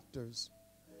other chapters.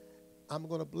 I'm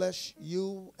going to bless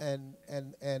you and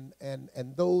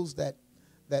those that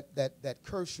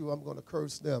curse you, I'm going to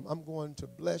curse them. I'm going to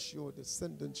bless your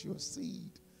descendants, your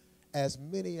seed, as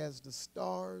many as the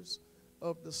stars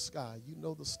of the sky. You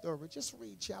know the story. Just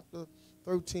read chapter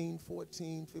 13,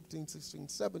 14, 15, 16,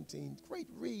 17. Great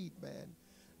read, man,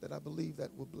 that I believe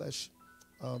that will bless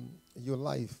your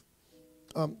life.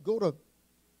 Go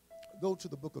to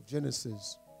the book of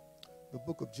Genesis. The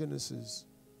book of Genesis.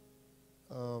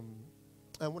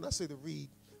 And when I say to read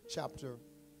chapter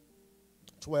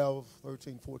 12,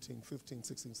 13, 14, 15,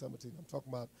 16, 17, I'm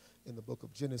talking about in the book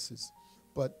of Genesis.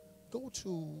 But go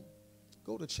to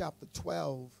chapter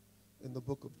 12 in the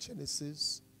book of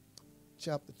Genesis.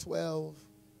 Chapter 12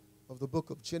 of the book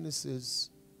of Genesis,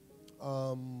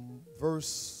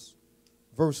 verse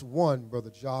 1, Brother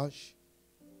Josh.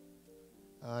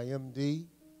 IMD.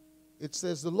 It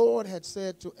says, the Lord had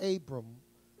said to Abram,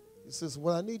 it says,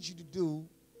 what I need you to do,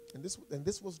 and this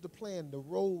was the plan, the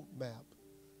roadmap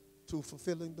to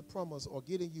fulfilling the promise or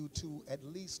getting you to at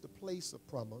least the place of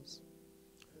promise.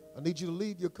 I need you to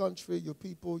leave your country, your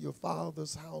people, your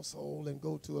father's household, and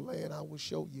go to a land I will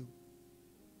show you.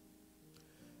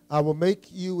 I will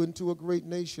make you into a great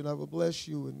nation. I will bless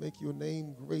you and make your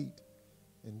name great,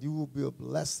 and you will be a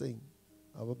blessing.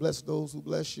 I will bless those who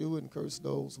bless you and curse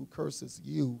those who curses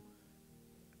you.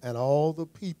 And all the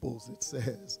peoples, it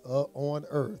says, on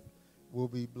earth will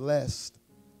be blessed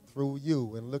through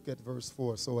you. And look at verse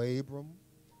 4. So Abram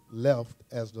left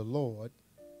as the Lord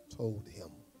told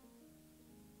him.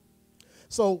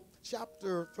 So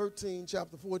chapter 13,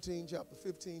 chapter 14, chapter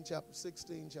 15, chapter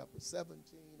 16, chapter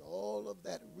 17, all of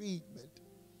that readment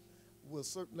will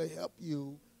certainly help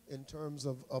you in terms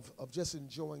of just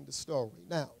enjoying the story.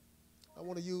 Now, I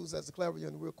want to use as a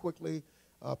clarion real quickly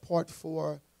part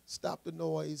 4, stop the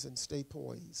noise and stay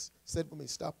poised. Said for me,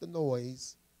 stop the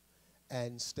noise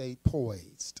and stay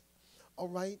poised. All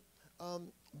right.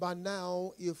 By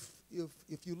now, if you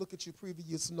look at your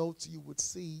previous notes, you would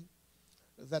see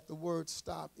that the word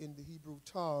stop in the Hebrew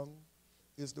tongue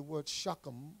is the word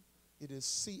shakam. It is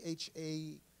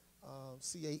C-H-A-C-A-M.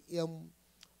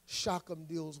 Shakam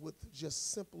deals with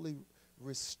just simply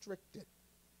restricted.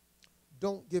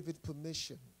 Don't give it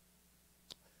permission.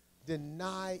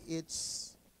 Deny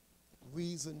its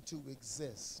reason to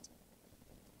exist.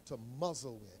 To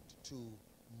muzzle it, to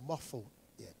muffle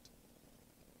it,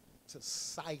 to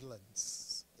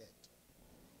silence it.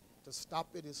 To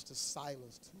stop it is to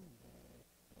silence, to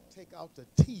take out the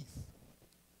teeth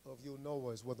of your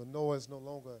noise, where the noise no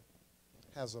longer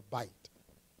has a bite.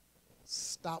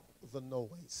 Stop the noise.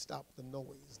 Stop the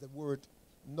noise. The word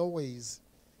noise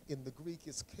in the Greek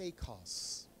is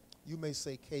kakos. You may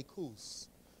say kakos,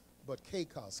 but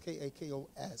kakos,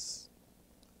 K-A-K-O-S,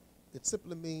 it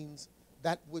simply means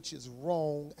that which is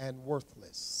wrong and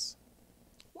worthless.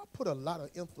 Well, I put a lot of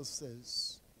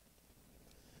emphasis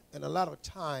and a lot of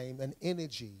time and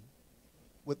energy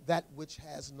with that which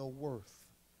has no worth.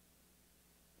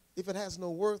 If it has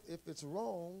no worth, if it's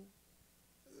wrong,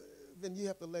 then you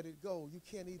have to let it go. You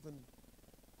can't even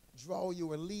draw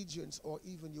your allegiance or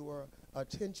even your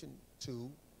attention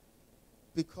to,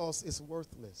 because it's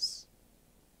worthless.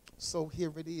 So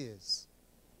here it is.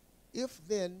 If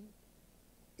then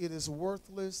it is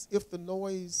worthless, if the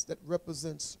noise that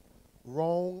represents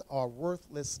wrong or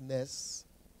worthlessness,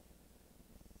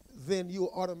 then you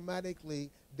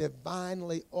automatically,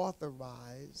 divinely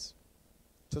authorized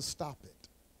to stop it.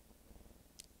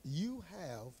 You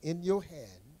have in your hand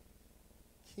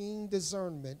keen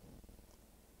discernment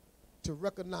to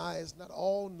recognize not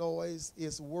all noise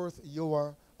is worth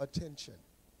your attention.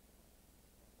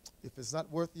 If it's not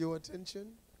worth your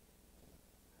attention,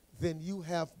 then you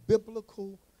have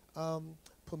biblical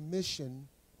permission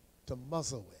to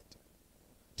muzzle it,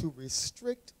 to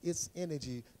restrict its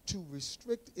energy, to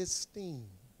restrict its sting.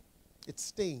 Its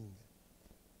sting.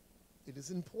 It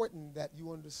is important that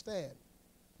you understand.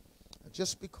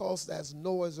 Just because there's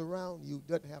noise around you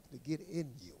doesn't have to get in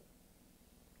you.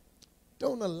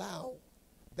 Don't allow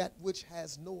that which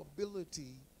has no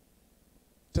ability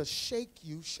to shake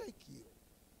you, shake you.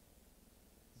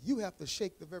 You have to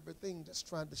shake the very thing that's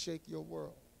trying to shake your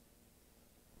world.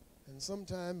 And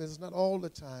sometimes, it's not all the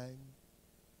time,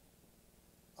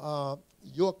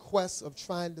 your quest of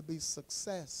trying to be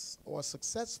successful,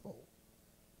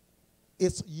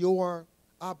 it's your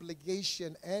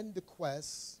obligation and the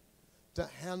quest to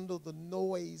handle the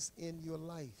noise in your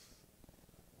life.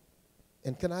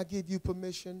 And can I give you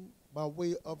permission by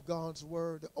way of God's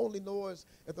word? The only noise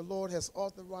that the Lord has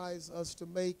authorized us to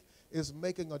make is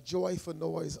making a joyful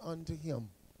noise unto him.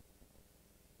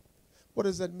 What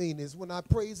does that mean? Is when I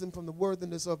praise him from the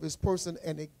worthiness of his person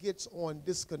and it gets on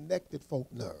disconnected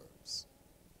folk nerves.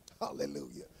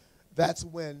 Hallelujah. That's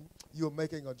when you're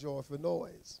making a joyful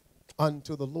noise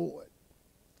unto the Lord.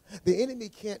 The enemy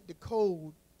can't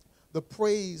decode the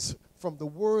praise from the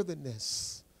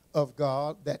worthiness of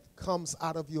God that comes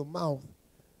out of your mouth.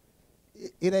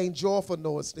 It ain't joyful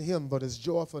noise to him, but it's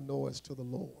joyful noise to the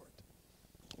Lord.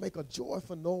 Make a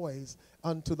joyful noise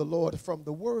unto the Lord from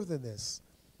the worthiness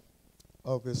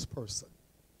of his person.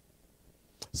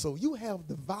 So you have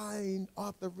divine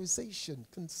authorization,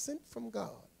 consent from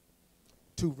God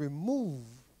to remove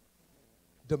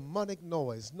demonic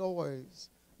noise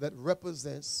that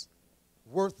represents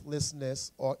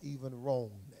worthlessness or even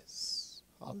wrongness.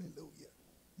 Hallelujah.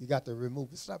 You got to remove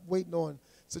it. Stop waiting on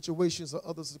situations or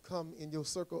others to come in your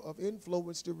circle of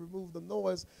influence to remove the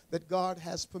noise that God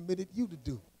has permitted you to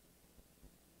do.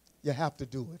 You have to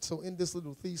do it. So in this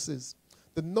little thesis,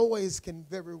 the noise can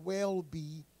very well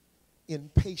be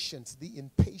impatience, the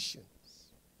impatience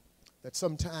that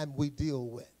sometimes we deal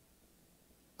with.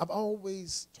 I've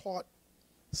always taught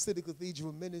City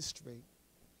Cathedral ministry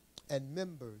and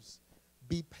members,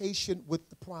 be patient with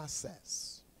the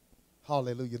process.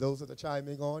 Hallelujah. Those that are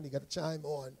chiming on, you got to chime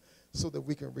on so that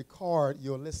we can record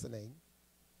your listening.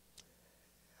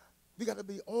 We got to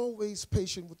be always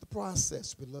patient with the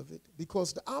process, beloved,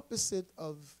 because the opposite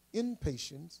of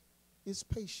impatience is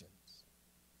patience.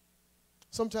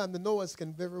 Sometimes the noise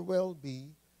can very well be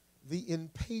the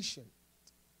impatient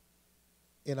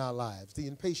in our lives, the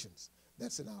impatience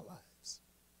that's in our lives.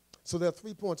 So there are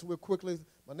 3 points real quickly,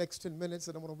 my next 10 minutes,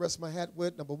 that I want to rest my hat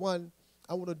with. Number one,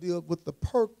 I want to deal with the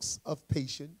perks of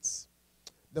patience.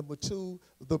 Number two,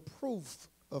 the proof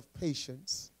of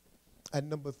patience. And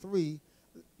number three,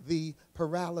 the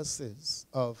paralysis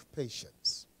of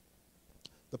patience.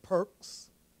 The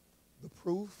perks, the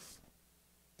proof,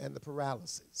 and the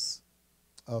paralysis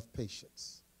of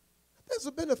patience. There's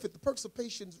a benefit. The perks of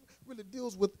patience really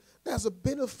deals with, there's a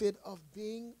benefit of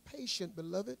being patient,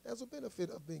 beloved. There's a benefit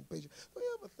of being patient. Do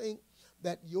you ever think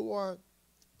that your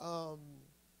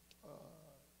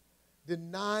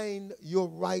denying your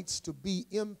rights to be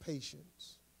impatient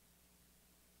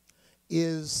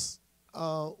is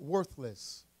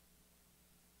worthless?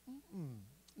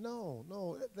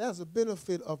 No. There's a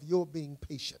benefit of your being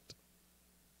patient.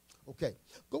 Okay,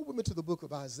 go with me to the book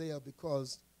of Isaiah,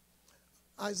 because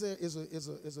Isaiah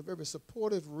is a very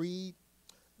supportive read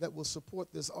that will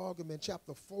support this argument.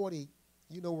 Chapter 40,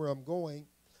 you know where I'm going.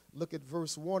 Look at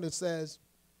verse 1. It says,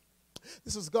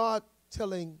 this is God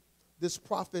telling this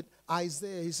prophet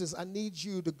Isaiah, he says, I need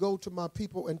you to go to my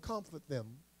people and comfort them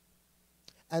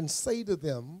and say to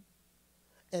them,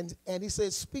 and he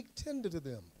says, speak tender to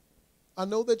them. I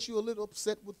know that you're a little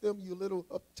upset with them, you're a little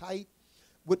uptight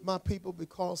with my people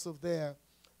because of their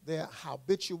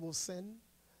habitual sin,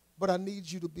 but I need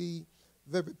you to be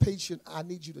very patient. I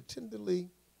need you to tenderly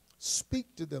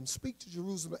speak to them, speak to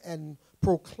Jerusalem, and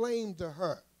proclaim to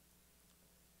her.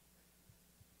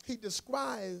 He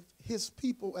described his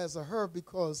people as a her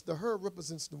because the her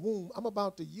represents the womb. I'm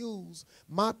about to use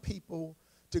my people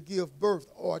to give birth,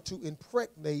 or to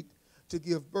impregnate, to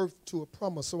give birth to a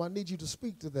promise. So I need you to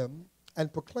speak to them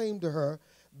and proclaim to her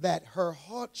that her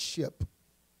hardship,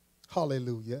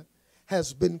 hallelujah,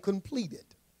 has been completed,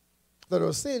 that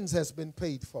her sins has been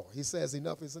paid for. He says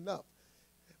enough is enough,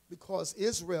 because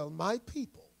Israel, my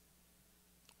people,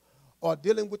 are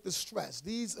dealing with the stress.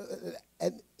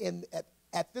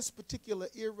 At this particular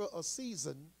era or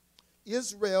season,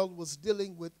 Israel was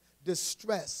dealing with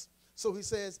distress. So he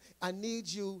says, I need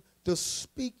you to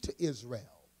speak to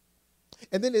Israel.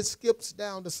 And then it skips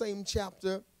down the same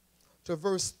chapter to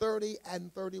verse 30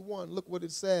 and 31. Look what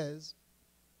it says,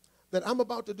 that I'm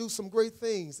about to do some great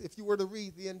things. If you were to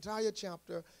read the entire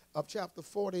chapter of chapter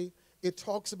 40, it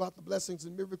talks about the blessings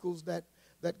and miracles that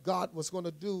God was going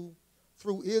to do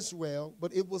through Israel,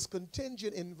 but it was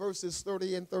contingent in verses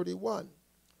 30 and 31.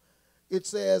 It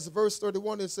says, verse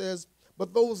 31, it says,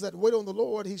 but those that wait on the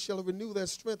Lord, he shall renew their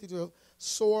strength. He shall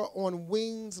soar on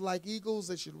wings like eagles.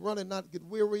 They should run and not get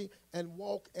weary, and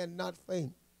walk and not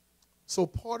faint. So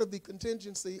part of the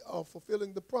contingency of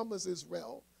fulfilling the promise,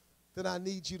 Israel, that I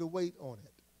need you to wait on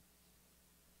it.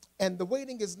 And the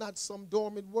waiting is not some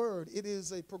dormant word. It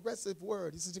is a progressive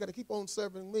word. He says, you got to keep on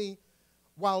serving me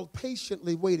while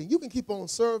patiently waiting. You can keep on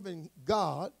serving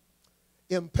God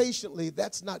impatiently.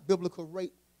 That's not biblical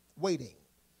waiting.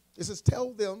 It says,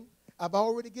 tell them, I've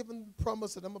already given the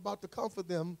promise that I'm about to comfort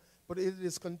them, but it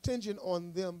is contingent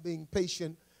on them being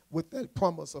patient with that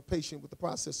promise or patient with the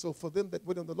process. So for them that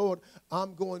wait on the Lord,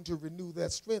 I'm going to renew their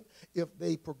strength if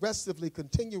they progressively,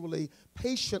 continually,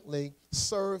 patiently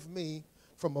serve me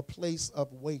from a place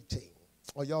of waiting.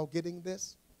 Are y'all getting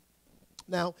this?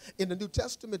 Now, in the New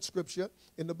Testament scripture,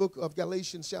 in the book of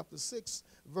Galatians chapter 6,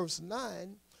 verse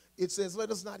 9, it says,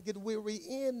 let us not get weary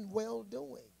in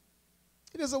well-doing.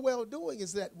 It is a well-doing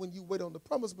is that when you wait on the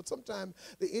promise, but sometimes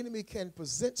the enemy can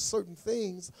present certain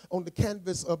things on the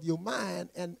canvas of your mind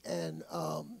and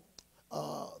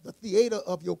the theater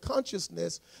of your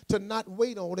consciousness to not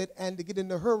wait on it and to get in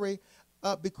a hurry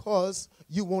because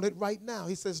you want it right now.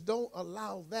 He says, don't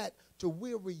allow that to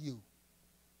weary you.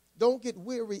 Don't get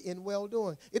weary in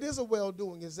well-doing. It is a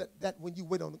well-doing is that when you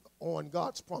wait on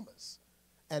God's promise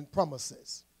and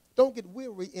promises. Don't get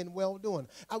weary in well-doing.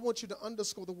 I want you to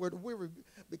underscore the word weary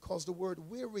because the word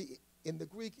weary in the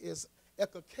Greek is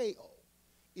ekakeo.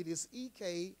 It is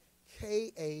E-K-K-A-K-E-O.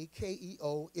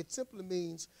 It simply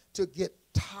means to get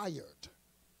tired,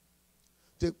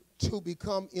 to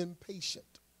become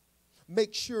impatient.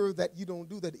 Make sure that you don't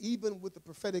do that, even with the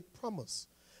prophetic promise.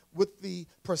 With the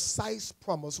precise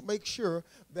promise, make sure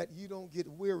that you don't get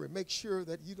weary. Make sure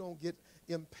that you don't get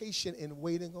impatient in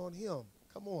waiting on him.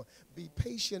 Come on, be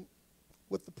patient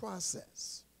with the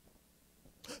process.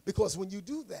 Because when you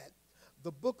do that,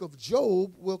 the book of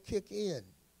Job will kick in.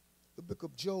 The book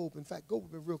of Job, in fact, go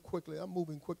with me real quickly. I'm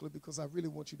moving quickly because I really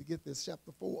want you to get this.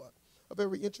 Chapter 4, a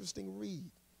very interesting read.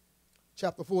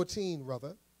 Chapter 14,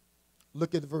 rather.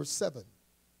 Look at verse 7.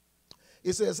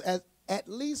 It says, at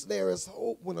least there is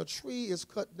hope when a tree is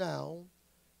cut down,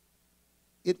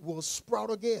 it will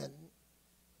sprout again,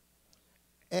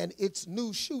 and its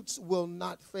new shoots will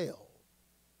not fail.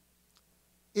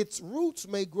 Its roots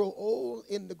may grow old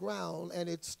in the ground, and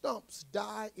its stumps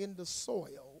die in the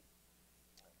soil.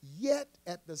 Yet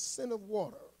at the scent of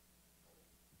water,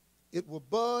 it will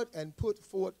bud and put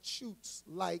forth shoots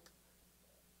like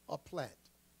a plant.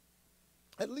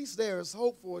 At least there is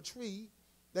hope for a tree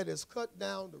that is cut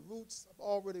down. The roots have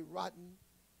already rotten.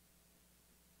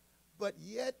 But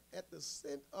yet at the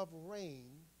scent of rain,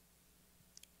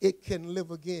 it can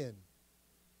live again.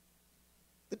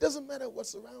 It doesn't matter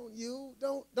what's around you.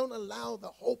 Don't allow the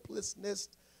hopelessness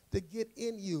to get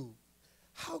in you.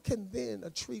 How can then a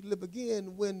tree live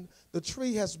again when the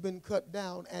tree has been cut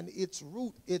down and its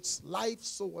root, its life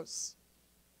source,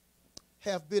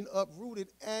 have been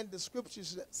uprooted? And the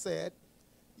scriptures said,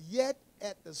 yet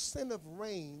at the scent of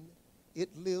rain,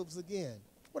 it lives again.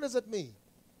 What does that mean?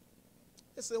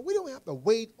 It said we don't have to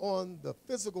wait on the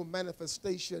physical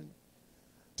manifestation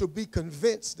to be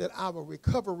convinced that our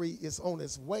recovery is on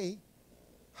its way.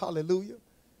 Hallelujah.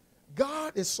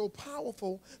 God is so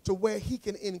powerful to where he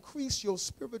can increase your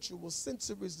spiritual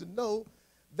sensories to know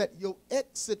that your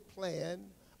exit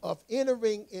plan of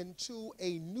entering into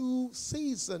a new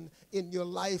season in your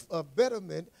life of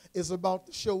betterment is about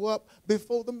to show up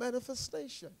before the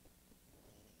manifestation.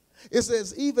 It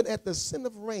says even at the scent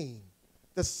of rain,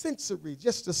 the sensory,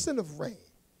 just the scent of rain,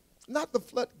 not the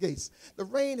floodgates. The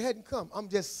rain hadn't come. I'm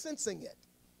just sensing it,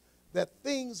 that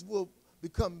things will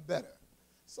become better.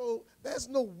 So there's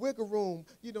no wiggle room,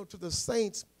 to the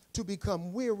saints to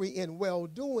become weary in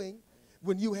well-doing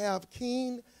when you have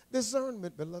keen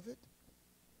discernment, beloved.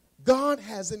 God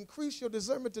has increased your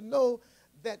discernment to know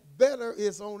that better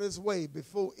is on its way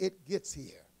before it gets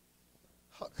here.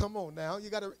 Come on now.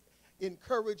 You got to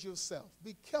encourage yourself.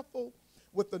 Be careful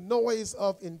with the noise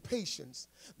of impatience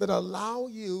that allow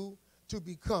you to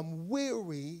become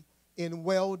weary in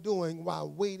well-doing while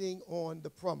waiting on the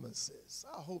promises.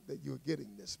 I hope that you're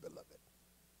getting this, beloved.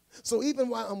 So even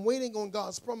while I'm waiting on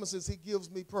God's promises, he gives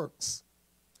me perks.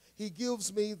 He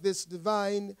gives me this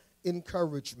divine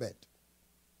encouragement.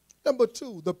 Number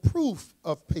 2, the proof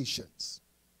of patience.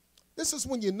 This is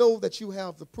when you know that you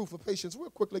have the proof of patience. Real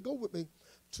quickly, go with me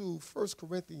to 1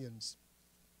 Corinthians.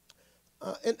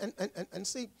 And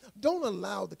see, don't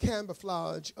allow the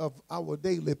camouflage of our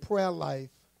daily prayer life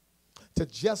to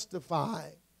justify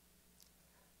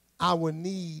our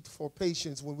need for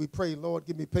patience when we pray, Lord,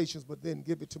 give me patience, but then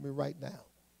give it to me right now.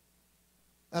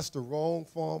 That's the wrong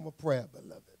form of prayer,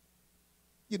 beloved.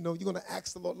 You're going to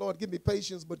ask the Lord, Lord, give me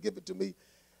patience, but give it to me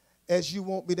as you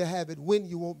want me to have it, when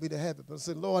you want me to have it. But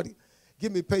say, Lord,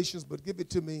 give me patience, but give it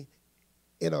to me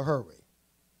in a hurry.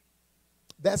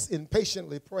 That's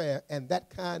impatiently prayer, and that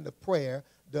kind of prayer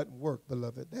doesn't work,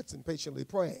 beloved. That's impatiently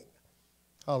praying.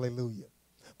 Hallelujah.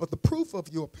 But the proof of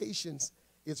your patience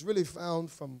is really found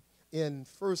in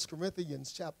 1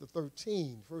 Corinthians chapter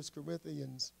 13. 1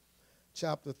 Corinthians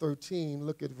chapter 13,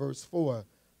 look at verse 4.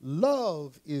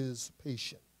 Love is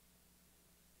patient.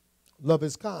 Love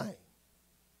is kind.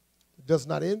 It does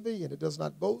not envy, and it does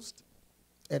not boast,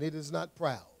 and it is not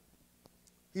proud.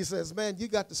 He says, man, you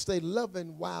got to stay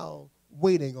loving while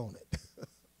waiting on it.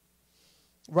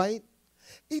 Right?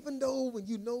 Even though when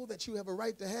you know that you have a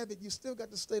right to have it, you still got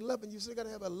to stay loving. You still got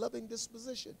to have a loving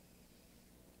disposition.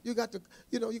 You got to,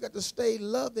 you got to stay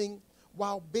loving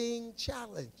while being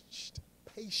challenged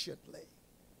patiently.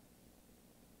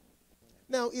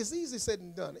 Now, it's easy said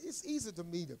and done. It's easy to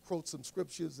me to quote some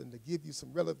scriptures and to give you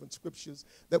some relevant scriptures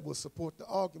that will support the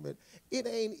argument. It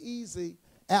ain't easy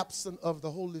absent of the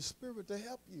Holy Spirit to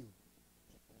help you.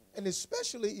 And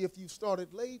especially if you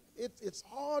started late, it's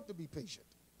hard to be patient.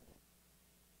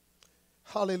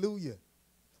 Hallelujah.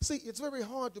 See, it's very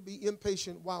hard to be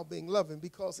impatient while being loving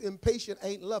because impatient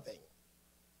ain't loving.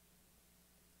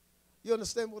 You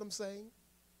understand what I'm saying?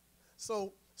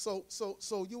 So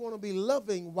you want to be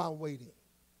loving while waiting.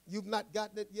 You've not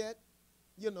gotten it yet.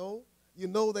 You know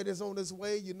that it's on its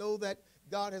way. You know that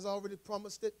God has already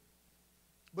promised it,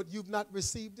 but you've not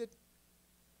received it.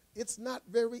 It's not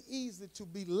very easy to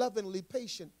be lovingly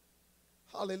patient.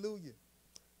 Hallelujah.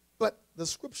 But the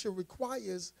scripture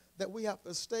requires that we have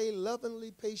to stay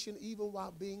lovingly patient even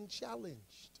while being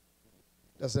challenged.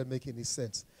 Does that make any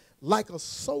sense? Like a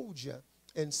soldier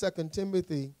in 2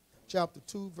 Timothy chapter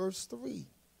 2, verse 3.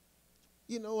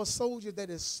 A soldier that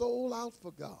is sold out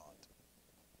for God.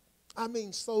 I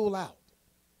mean sold out.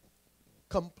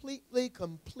 Completely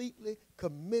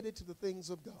committed to the things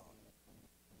of God.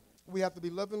 We have to be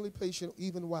lovingly patient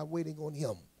even while waiting on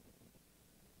him.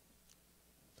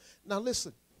 Now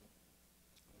listen.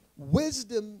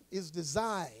 Wisdom is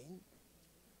designed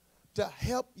to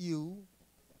help you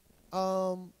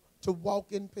to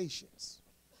walk in patience.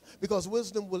 Because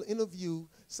wisdom will interview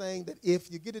saying that if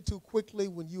you get it too quickly,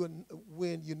 when you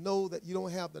know that you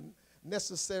don't have the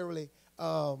necessarily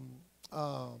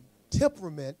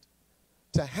temperament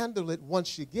to handle it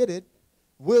once you get it,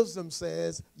 wisdom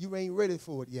says you ain't ready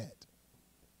for it yet.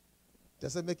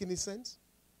 Does that make any sense?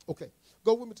 Okay,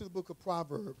 go with me to the book of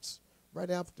Proverbs right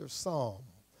after Psalm.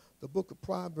 The book of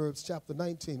Proverbs chapter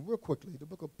 19, real quickly. The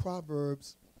book of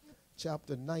Proverbs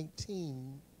chapter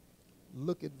 19,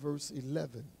 look at verse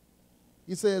 11.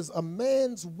 He says, a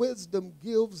man's wisdom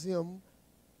gives him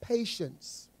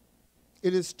patience.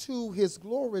 It is to his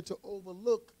glory to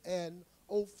overlook an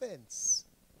offense.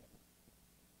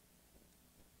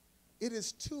 It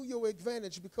is to your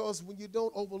advantage because when you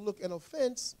don't overlook an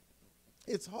offense,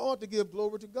 it's hard to give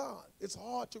glory to God. It's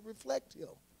hard to reflect him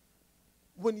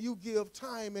when you give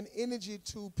time and energy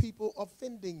to people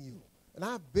offending you. And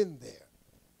I've been there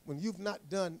when you've not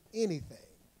done anything.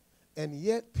 And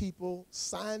yet people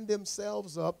sign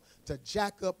themselves up to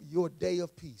jack up your day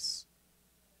of peace.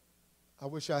 I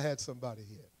wish I had somebody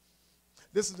here.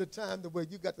 This is the time where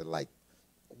you got to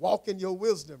walk in your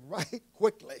wisdom, right?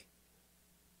 Quickly.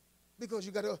 Because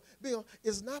you got to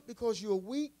it's not because you're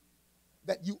weak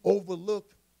that you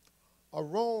overlook a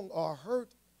wrong or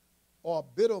hurt or a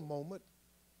bitter moment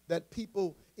that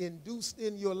people induced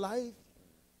in your life.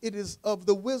 It is of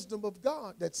the wisdom of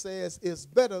God that says it's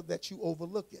better that you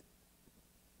overlook it.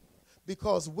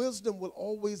 Because wisdom will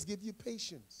always give you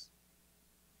patience.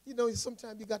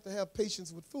 Sometimes you got to have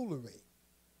patience with foolery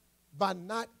by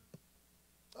not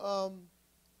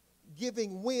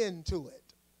giving wind to it.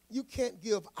 You can't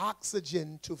give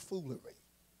oxygen to foolery.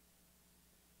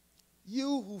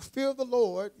 You who fear the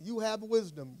Lord, you have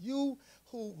wisdom. You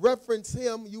who reference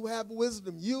him, you have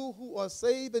wisdom. You who are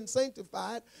saved and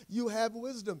sanctified, you have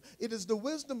wisdom. It is the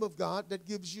wisdom of God that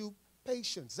gives you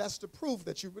patience. That's the proof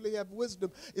that you really have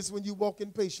wisdom, is when you walk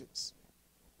in patience.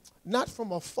 Not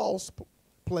from a false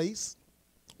place,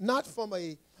 not from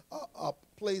a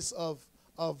place of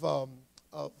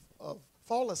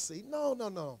fallacy.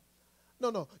 No.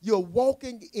 You're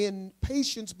walking in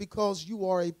patience because you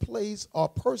are a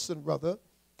person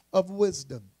of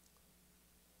wisdom.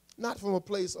 Not from a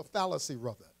place of fallacy,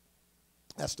 rather.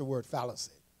 That's the word,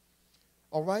 fallacy.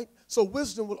 All right? So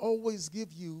wisdom will always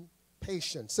give you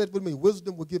patience. Say it with me,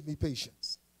 wisdom will give me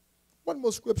patience. One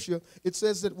more scripture. It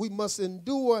says that we must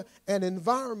endure an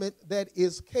environment that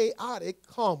is chaotic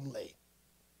calmly.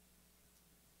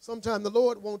 Sometimes the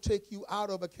Lord won't take you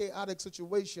out of a chaotic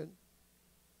situation,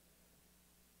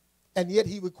 and yet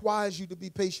he requires you to be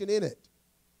patient in it.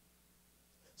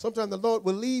 Sometimes the Lord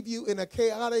will leave you in a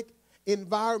chaotic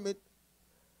environment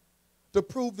to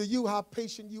prove to you how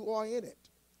patient you are in it.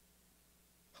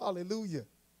 Hallelujah.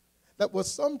 That will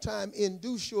sometimes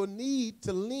induce your need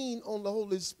to lean on the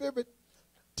Holy Spirit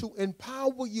to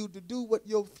empower you to do what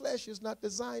your flesh is not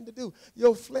designed to do.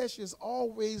 Your flesh is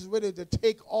always ready to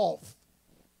take off,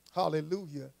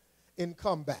 hallelujah, and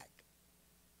come back.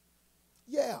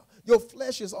 Yeah, your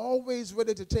flesh is always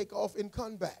ready to take off in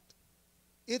combat.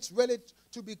 It's ready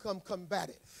to become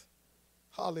combative.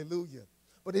 Hallelujah.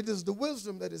 But it is the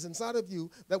wisdom that is inside of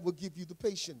you that will give you the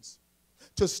patience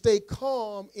to stay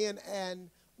calm in an,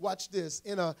 watch this,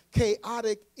 in a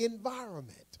chaotic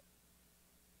environment.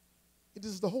 It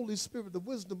is the Holy Spirit, the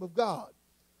wisdom of God,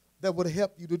 that would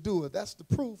help you to do it. That's the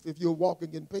proof if you're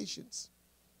walking in patience,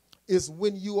 is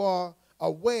when you are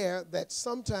aware that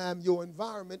sometimes your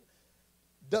environment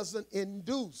doesn't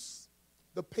induce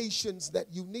the patience that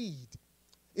you need.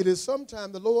 It is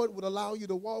sometimes the Lord would allow you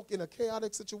to walk in a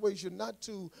chaotic situation, not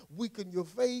to weaken your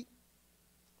faith,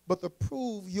 but to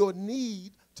prove your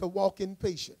need to walk in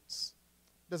patience.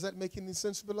 Does that make any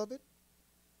sense, beloved?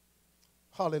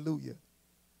 Hallelujah.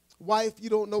 Wife, you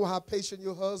don't know how patient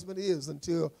your husband is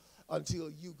until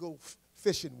you go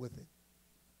fishing with him.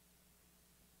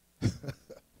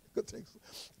 It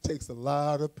takes a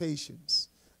lot of patience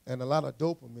and a lot of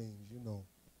dopamine,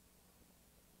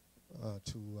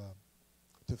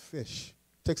 to fish.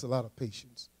 It takes a lot of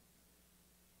patience.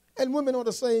 And women are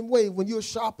the same way. When you're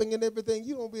shopping and everything,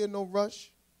 you don't be in no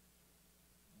rush.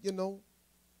 You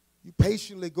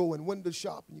patiently go and window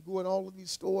shop, and you go in all of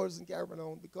these stores and carry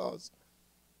on because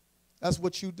that's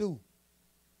what you do.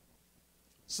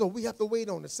 So we have to wait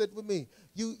on it. Sit with me.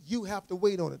 You have to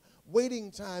wait on it.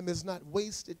 Waiting time is not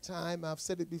wasted time. I've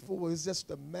said it before. It's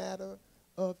just a matter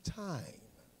of time.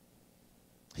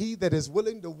 He that is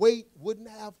willing to wait wouldn't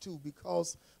have to,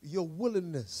 because your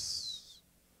willingness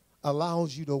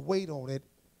allows you to wait on it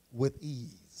with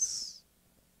ease.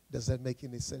 Does that make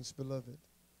any sense, beloved?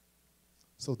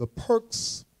 So the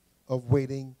perks of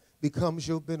waiting becomes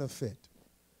your benefit.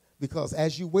 Because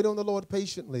as you wait on the Lord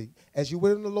patiently, you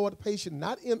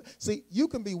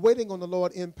can be waiting on the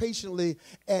Lord impatiently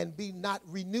and be not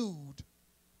renewed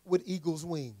with eagle's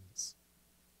wings.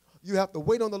 You have to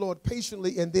wait on the Lord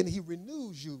patiently, and then he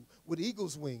renews you with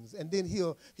eagle's wings. And then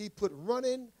he put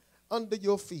running under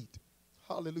your feet.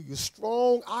 Hallelujah.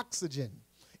 Strong oxygen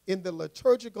in the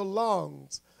liturgical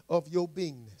lungs of your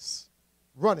beingness.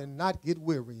 Run and not get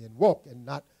weary, and walk and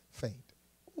not faint.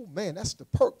 Oh, man, that's the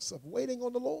perks of waiting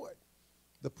on the Lord.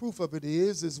 The proof of it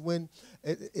is when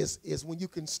you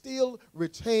can still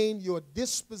retain your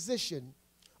disposition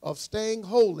of staying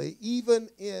holy even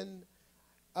in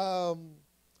a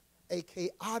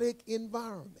chaotic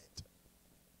environment.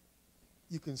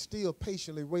 You can still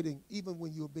patiently waiting even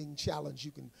when you're being challenged.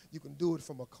 You can do it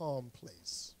from a calm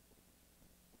place.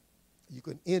 You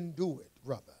can endure it,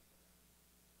 rather,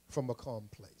 from a calm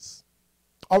place.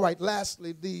 All right,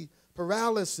 lastly, the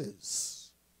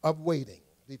paralysis of waiting.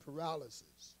 The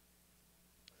paralysis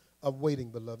of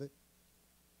waiting, beloved.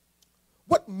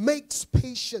 What makes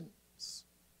patience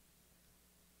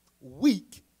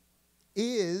weak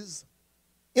is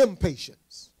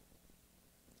impatience.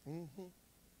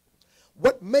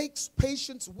 What makes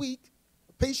patience weak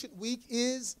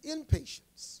is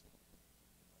impatience.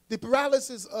 The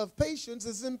paralysis of patience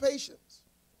is impatience.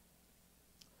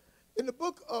 In the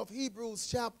book of Hebrews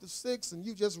chapter 6, and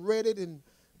you just read it in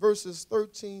verses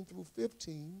 13 through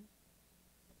 15,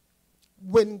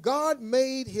 when God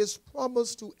made his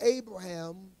promise to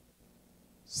Abraham,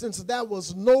 since there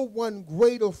was no one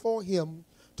greater for him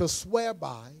to swear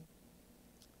by,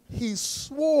 he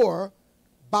swore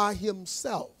by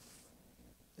himself.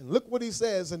 And look what he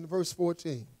says in verse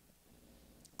 14.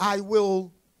 I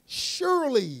will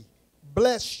surely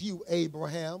bless you,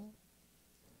 Abraham.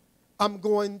 I'm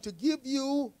going to give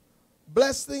you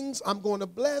blessings. I'm going to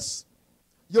bless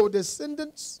your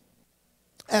descendants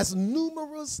as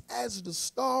numerous as the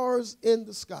stars in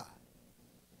the sky.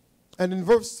 And in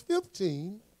verse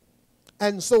 15,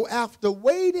 and so after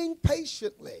waiting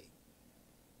patiently,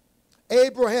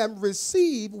 Abraham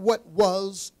received what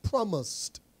was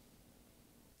promised.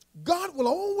 God will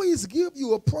always give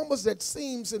you a promise that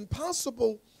seems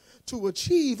impossible to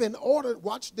achieve in order,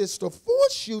 watch this, to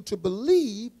force you to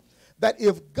believe that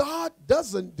if God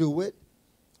doesn't do it,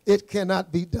 it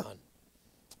cannot be done.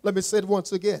 Let me say it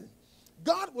once again.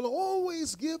 God will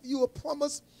always give you a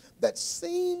promise that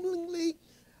seemingly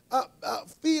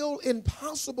feel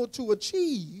impossible to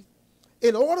achieve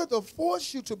in order to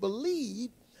force you to believe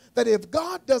that if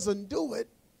God doesn't do it,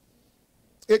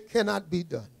 it cannot be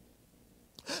done.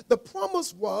 The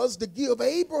promise was to give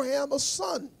Abraham a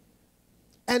son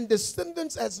and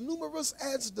descendants as numerous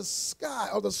as the sky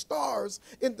or the stars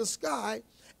in the sky,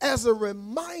 as a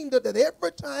reminder that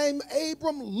every time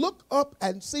Abram look up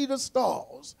and see the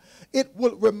stars, it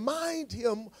will remind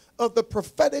him of the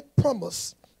prophetic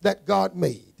promise that God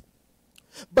made.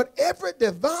 But every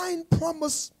divine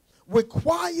promise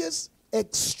requires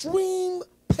extreme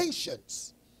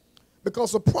patience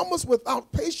Because a promise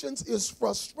without patience is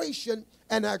frustration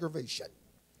and aggravation.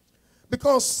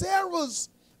 Because Sarah's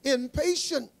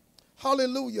impatient,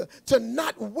 hallelujah, to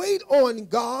not wait on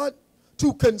God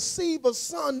to conceive a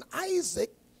son,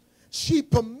 Isaac, she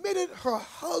permitted her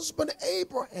husband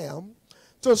Abraham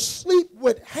to sleep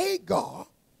with Hagar,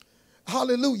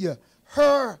 hallelujah,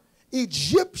 her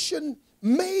Egyptian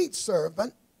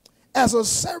maidservant, as a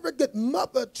surrogate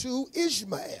mother to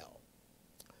Ishmael.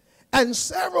 And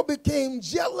Sarah became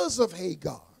jealous of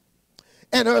Hagar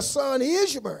and her son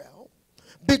Ishmael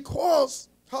because,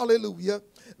 hallelujah,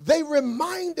 they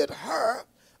reminded her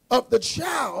of the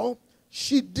child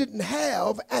she didn't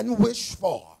have and wished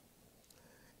for.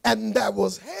 And there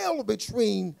was hell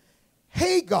between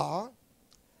Hagar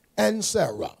and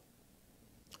Sarah.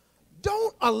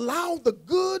 Don't allow the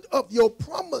good of your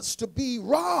promise to be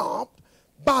robbed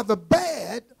by the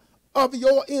bad of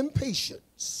your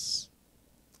impatience.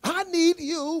 I need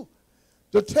you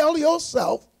to tell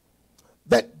yourself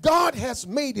that God has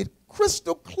made it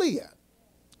crystal clear,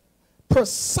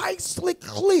 precisely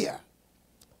clear,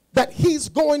 that he's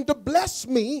going to bless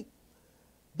me,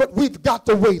 but we've got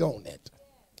to wait on it.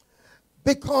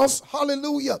 Because,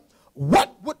 hallelujah,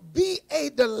 what would be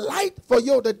a delight for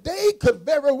your today could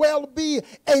very well be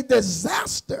a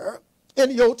disaster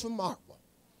in your tomorrow.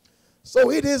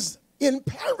 So it is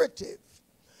imperative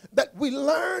that we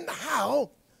learn how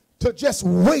to just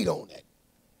wait on it.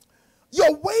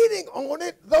 You're waiting on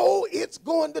it, though it's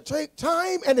going to take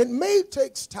time, and it may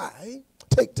take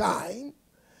time,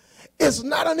 is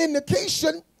not an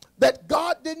indication that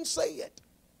God didn't say it.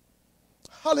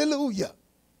 Hallelujah.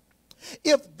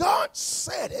 If God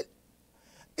said it,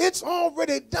 it's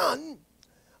already done,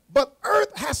 but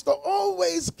earth has to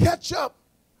always catch up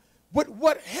with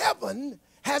what heaven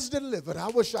has delivered. I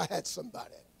wish I had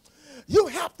somebody. You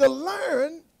have to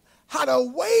learn how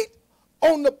to wait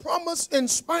on the promise in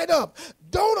spite of.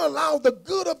 Don't allow the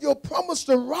good of your promise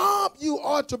to rob you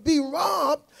or to be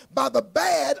robbed by the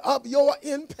bad of your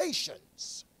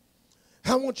impatience.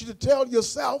 I want you to tell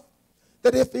yourself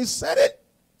that if he said it,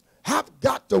 I've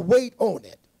got to wait on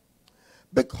it.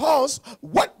 Because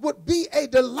what would be a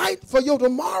delight for your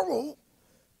tomorrow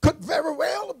could very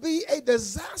well be a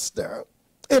disaster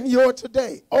in your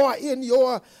today or in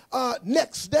your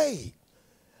next day.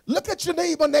 Look at your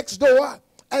neighbor next door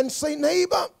and say,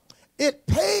 neighbor, it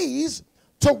pays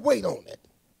to wait on it.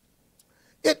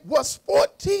 It was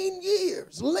 14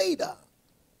 years later,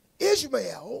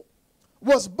 Ishmael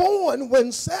was born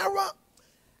when Sarah,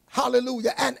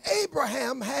 hallelujah, and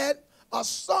Abraham had a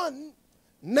son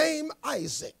named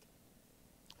Isaac.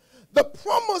 The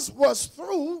promise was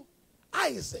through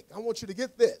Isaac. I want you to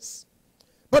get this.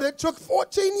 But it took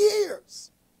 14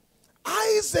 years.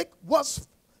 Isaac was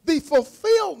the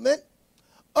fulfillment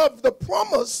of the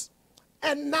promise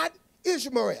and not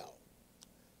Ishmael.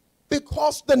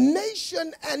 Because the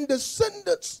nation and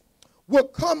descendants will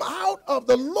come out of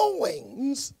the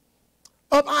loins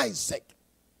of Isaac.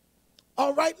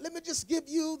 All right, let me just give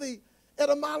you the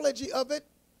etymology of it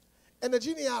and the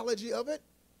genealogy of it.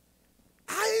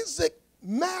 Isaac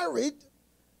married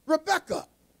Rebekah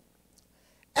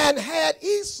and had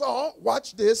Esau,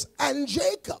 watch this, and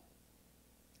Jacob.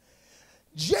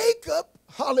 Jacob,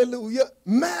 hallelujah,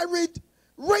 married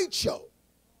Rachel,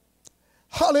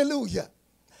 hallelujah,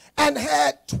 and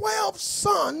had 12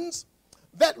 sons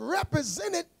that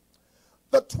represented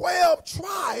the 12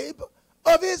 tribe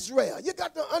of Israel. You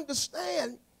got to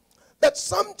understand that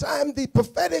sometimes the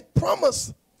prophetic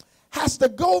promise has to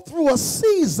go through a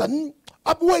season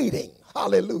of waiting.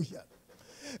 Hallelujah.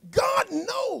 God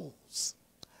knows,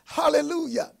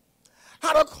 hallelujah,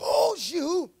 how to cause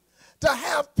you to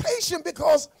have patience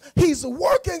because he's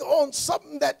working on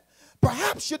something that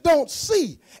perhaps you don't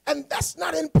see. And that's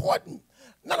not important.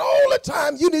 Not all the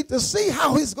time you need to see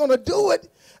how he's going to do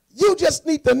it. You just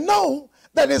need to know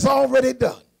that it's already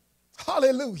done.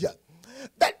 Hallelujah.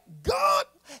 That God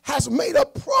has made a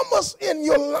promise in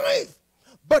your life,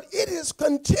 but it is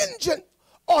contingent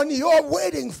on your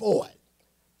waiting for it.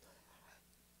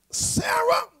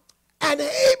 Sarah and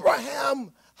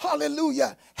Abraham,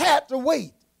 hallelujah, had to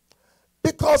wait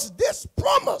because this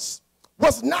promise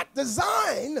was not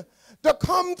designed to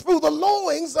come through the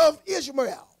loins of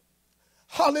Ishmael.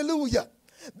 Hallelujah.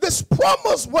 This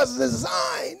promise was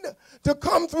designed to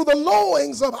come through the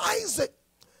loins of Isaac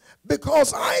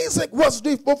because Isaac was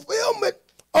the fulfillment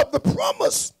of the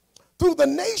promise through the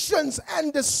nations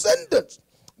and descendants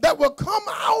that will come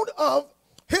out of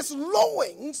his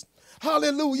loins,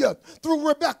 hallelujah, through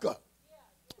Rebekah.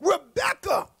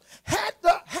 Rebekah had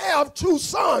to have two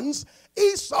sons,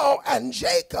 Esau and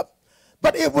Jacob,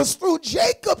 but it was through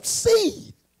Jacob's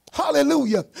seed,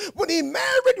 Hallelujah. When he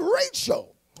married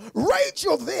Rachel,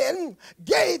 Rachel then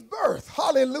gave birth.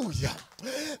 Hallelujah.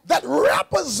 That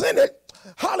represented,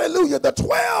 hallelujah, the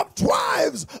 12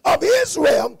 tribes of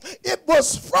Israel. It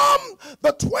was from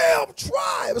the 12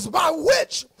 tribes by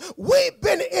which we've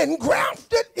been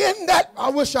engrafted in that. I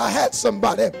wish I had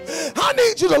somebody. I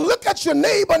need you to look at your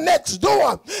neighbor next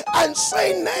door and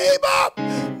say, neighbor,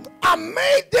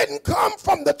 I didn't come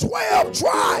from the 12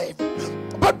 tribes,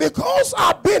 but because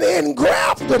I've been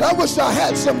engrafted, I wish I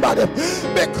had somebody,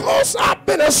 because I've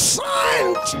been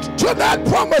assigned to that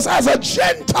promise as a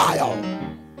Gentile,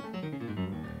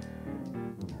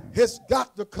 it's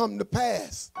got to come to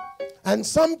pass. And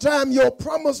sometime your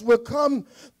promise will come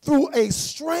through a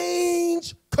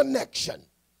strange connection.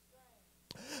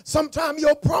 Sometime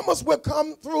your promise will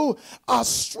come through a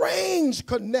strange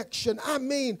connection. I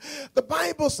mean, the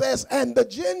Bible says, and the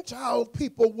Gentile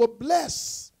people were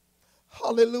blessed,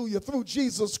 hallelujah, through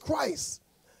Jesus Christ.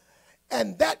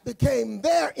 And that became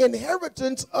their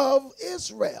inheritance of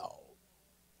Israel.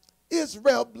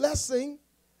 Israel blessing,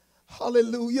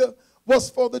 hallelujah,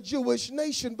 was for the Jewish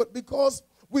nation. But because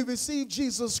we received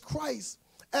Jesus Christ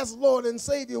as Lord and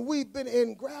Savior, we've been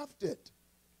engrafted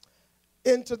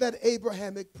into that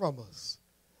Abrahamic promise,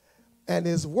 and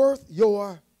is worth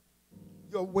your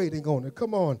waiting on it.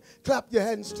 Come on, clap your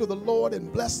hands to the Lord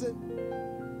and bless it.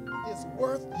 It's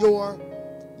worth your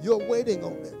waiting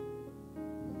on it.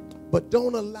 But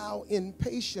don't allow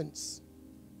impatience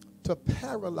to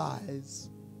paralyze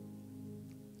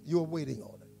your waiting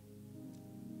on it,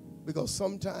 because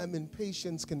sometimes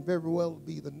impatience can very well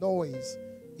be the noise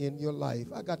in your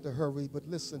life. I got to hurry, but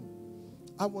listen,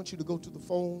 I want you to go to the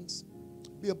phones.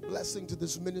 Be a blessing to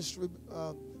this ministry,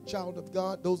 child of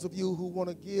God. Those of you who want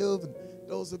to give, and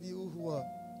those of you who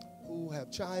have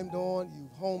chimed on,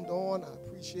 you've homed on, I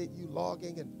appreciate you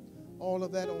logging and all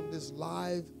of that on this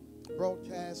live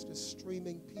broadcast, this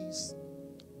streaming piece.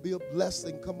 Be a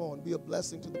blessing. Come on, be a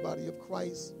blessing to the body of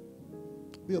Christ.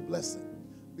 Be a blessing.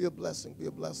 Be a blessing. Be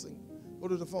a blessing. Go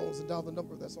to the phones and dial the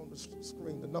number that's on the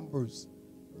screen. The numbers.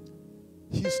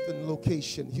 Houston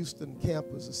location, Houston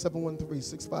campus is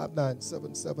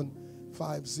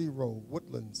 713-659-7750.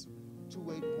 Woodlands,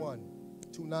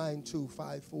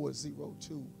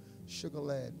 281-292-5402.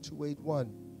 Sugarland,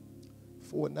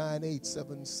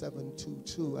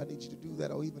 281-498-7722. I need you to do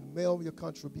that, or even mail your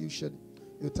contribution,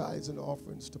 your tithes and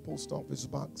offerings to Post Office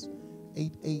Box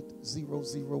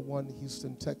 88001,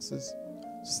 Houston, Texas,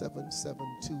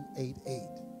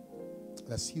 77288.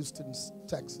 That's Houston,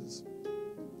 Texas,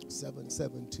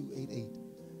 77288.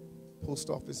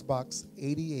 Post Office Box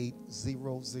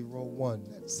 88001.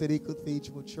 That's City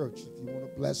Cathedral Church. If you want to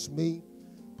bless me,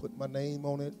 put my name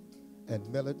on it and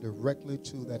mail it directly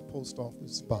to that Post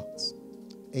Office Box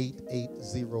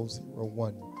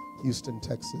 88001, Houston,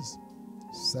 Texas,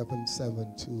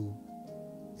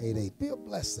 77288. Be a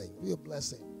blessing. Be a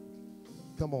blessing.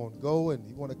 Come on, go, and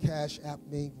you want to cash app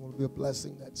me, you want to be a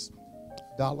blessing, that's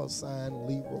 $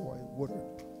 Leroy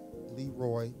Woodard.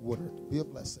 Leroy Woodard. Be a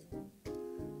blessing.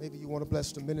 Maybe you want to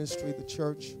bless the ministry, the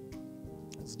church.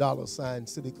 It's $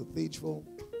 City Cathedral.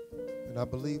 And I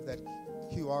believe that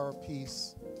QR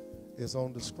piece is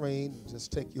on the screen.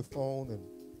 Just take your phone and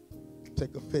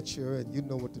take a picture, and you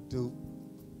know what to do.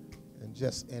 And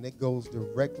it goes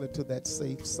directly to that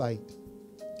safe site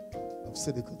of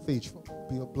City Cathedral.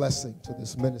 Be a blessing to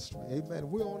this ministry. Amen.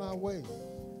 We're on our way.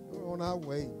 We're on our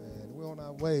way, man. We're on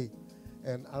our way.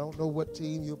 And I don't know what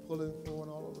team you're pulling for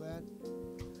and all of that,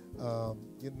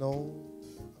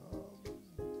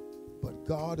 but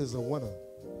God is a winner.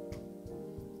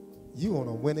 You on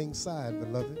a winning side,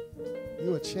 beloved.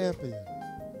 You're a champion.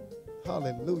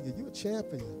 Hallelujah. You're a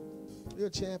champion. You're a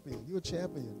champion. You're a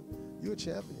champion. You're a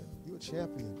champion. You're a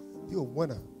champion. You're a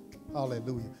winner.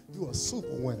 Hallelujah. You're a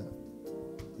super winner.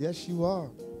 Yes, you are.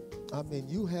 I mean,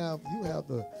 you have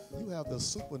the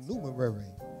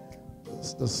supernumerary.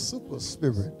 The super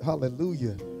spirit,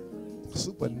 hallelujah,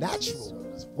 supernatural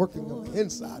is working on the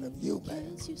inside of you,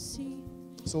 man.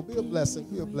 So be a blessing,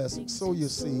 be a blessing. Sow your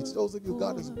seeds. Those of you,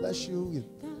 God has blessed you.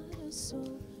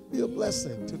 Be a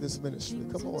blessing to this ministry.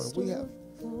 Come on,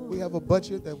 we have a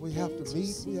budget that we have to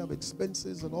meet. We have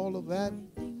expenses and all of that.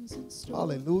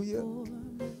 Hallelujah.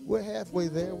 We're halfway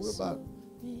there. We're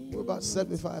about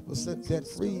 75% debt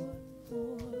free.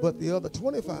 But the other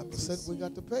 25% we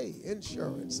got to pay,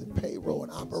 insurance and payroll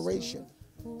and operation.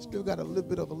 Still got a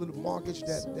little mortgage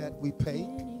that we pay.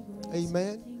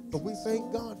 Amen. But we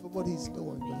thank God for what he's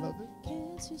doing, beloved.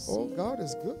 Oh, God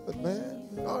is good, man.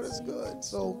 God is good.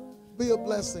 So be a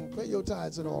blessing. Pay your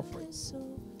tithes and offerings.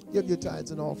 Give your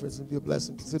tithes and offerings and be a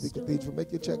blessing to City Cathedral.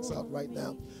 Make your checks out right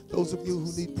now. Those of you who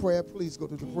need prayer, please go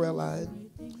to the prayer line.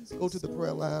 Go to the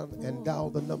prayer line and dial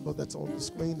the number that's on the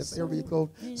screen. That's area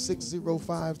code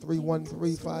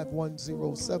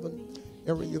 605-313-5107.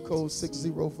 Area code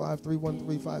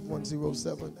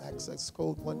 605-313-5107. Access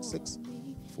code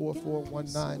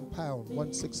 164419#.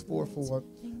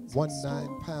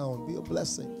 164419#. Be a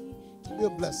blessing. Be a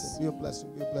blessing. Be a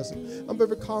blessing. Be a blessing. I'm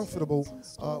very comfortable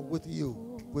with you.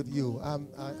 You are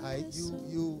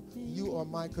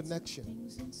my connection.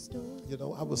 You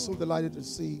know, I was so delighted to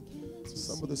see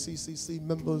some of the CCC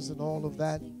members and all of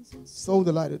that. So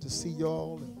delighted to see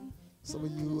y'all. And some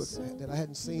of you that I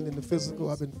hadn't seen in the physical.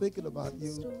 I've been thinking about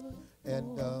you,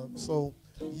 and so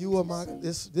you are my.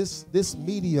 This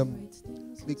medium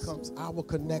becomes our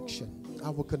connection.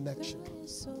 Our connection.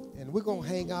 And we're gonna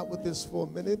hang out with this for a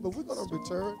minute, but we're gonna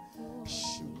return.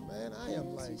 Shoot, man, I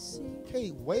am like,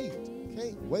 can't wait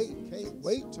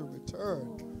to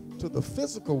return to the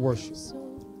physical worship.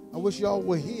 I wish y'all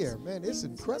were here. Man, it's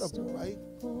incredible, right?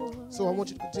 So I want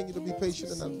you to continue to be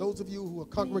patient. And those of you who are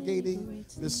congregating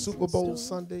this Super Bowl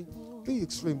Sunday, be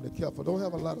extremely careful. Don't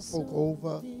have a lot of folk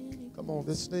over. Come on,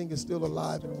 this thing is still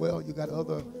alive and well. You got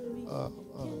other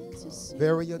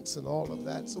variants and all of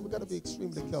that. So we got to be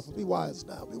extremely careful. Be wise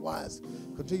now. Be wise.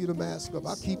 Continue to mask up.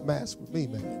 I keep masks with me,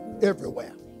 man,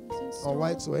 everywhere. All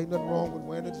right, so ain't nothing wrong with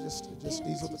wearing it. Just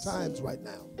these are the times right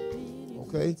now.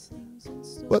 Okay?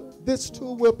 But this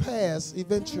too will pass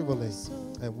eventually,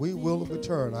 and we will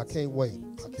return. I can't wait.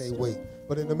 I can't wait.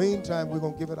 But in the meantime, we're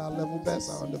going to give it our level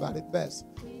best, our undivided best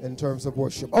in terms of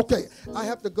worship. Okay, I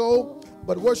have to go,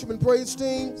 but worship and praise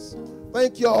team,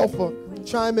 thank y'all for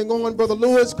chiming on. Brother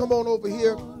Lewis, come on over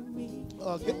here.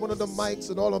 Get one of the mics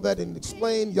and all of that and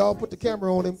explain. Y'all put the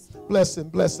camera on him. Bless him,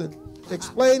 bless him.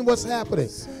 Explain what's happening.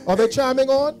 Are they chiming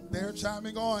on? They're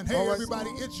chiming on. Hey,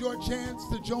 everybody, it's your chance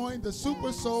to join the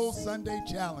Super Soul Sunday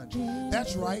Challenge.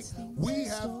 That's right. We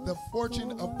have the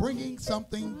fortune of bringing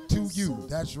something to you.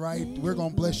 That's right. We're going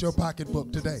to bless your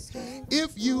pocketbook today.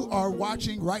 If you are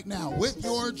watching right now with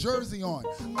your jersey on,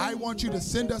 I want you to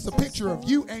send us a picture of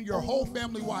you and your whole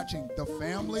family watching. The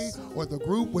family or the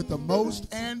group with the most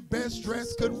and best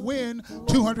dress could win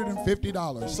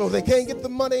 $250. So they can't get the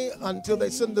money until they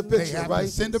send the picture. They have right? to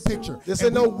send a picture. This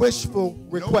ain't no wishful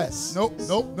request. Nope.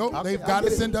 Okay, They've got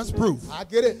to send us proof. I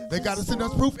get it. They got to send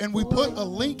us proof, and we put a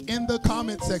link in the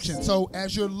comment section. So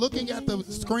as you're looking at the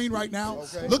screen right now,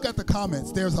 look at the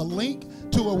comments. There's a link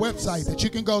to a website that you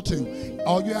can go to.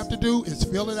 All you have to do is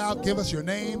fill it out, give us your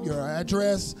name, your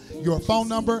address, your phone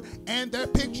number, and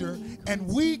that picture, and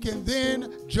we can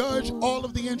then judge all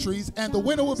of the entries, and the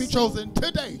winner will be chosen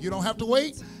today. You don't have to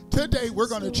wait. Today, we're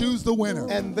going to choose the winner.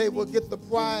 And they will get the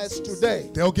prize today.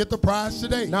 They'll get the prize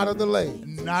today. Not a delay.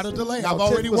 Not a delay. Now, I've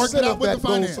already worked it out with the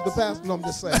finance. Goes to the pastor. No, I'm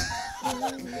just saying.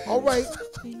 All right.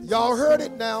 Y'all heard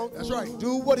it now. That's right.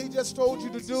 Do what he just told you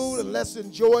to do, and let's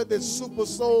enjoy this Super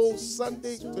Soul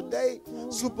Sunday today,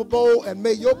 Super Bowl, and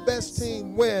may your best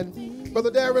team win.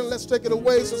 Brother Darren, let's take it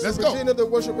away. Sister Regina, the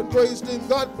worship and praise team,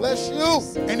 God bless you.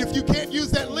 And if you can't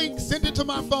use that link, send it to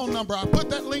my phone number. I put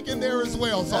that link in there as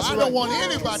well, so I don't want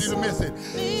anybody to miss it.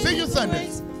 See you Sunday.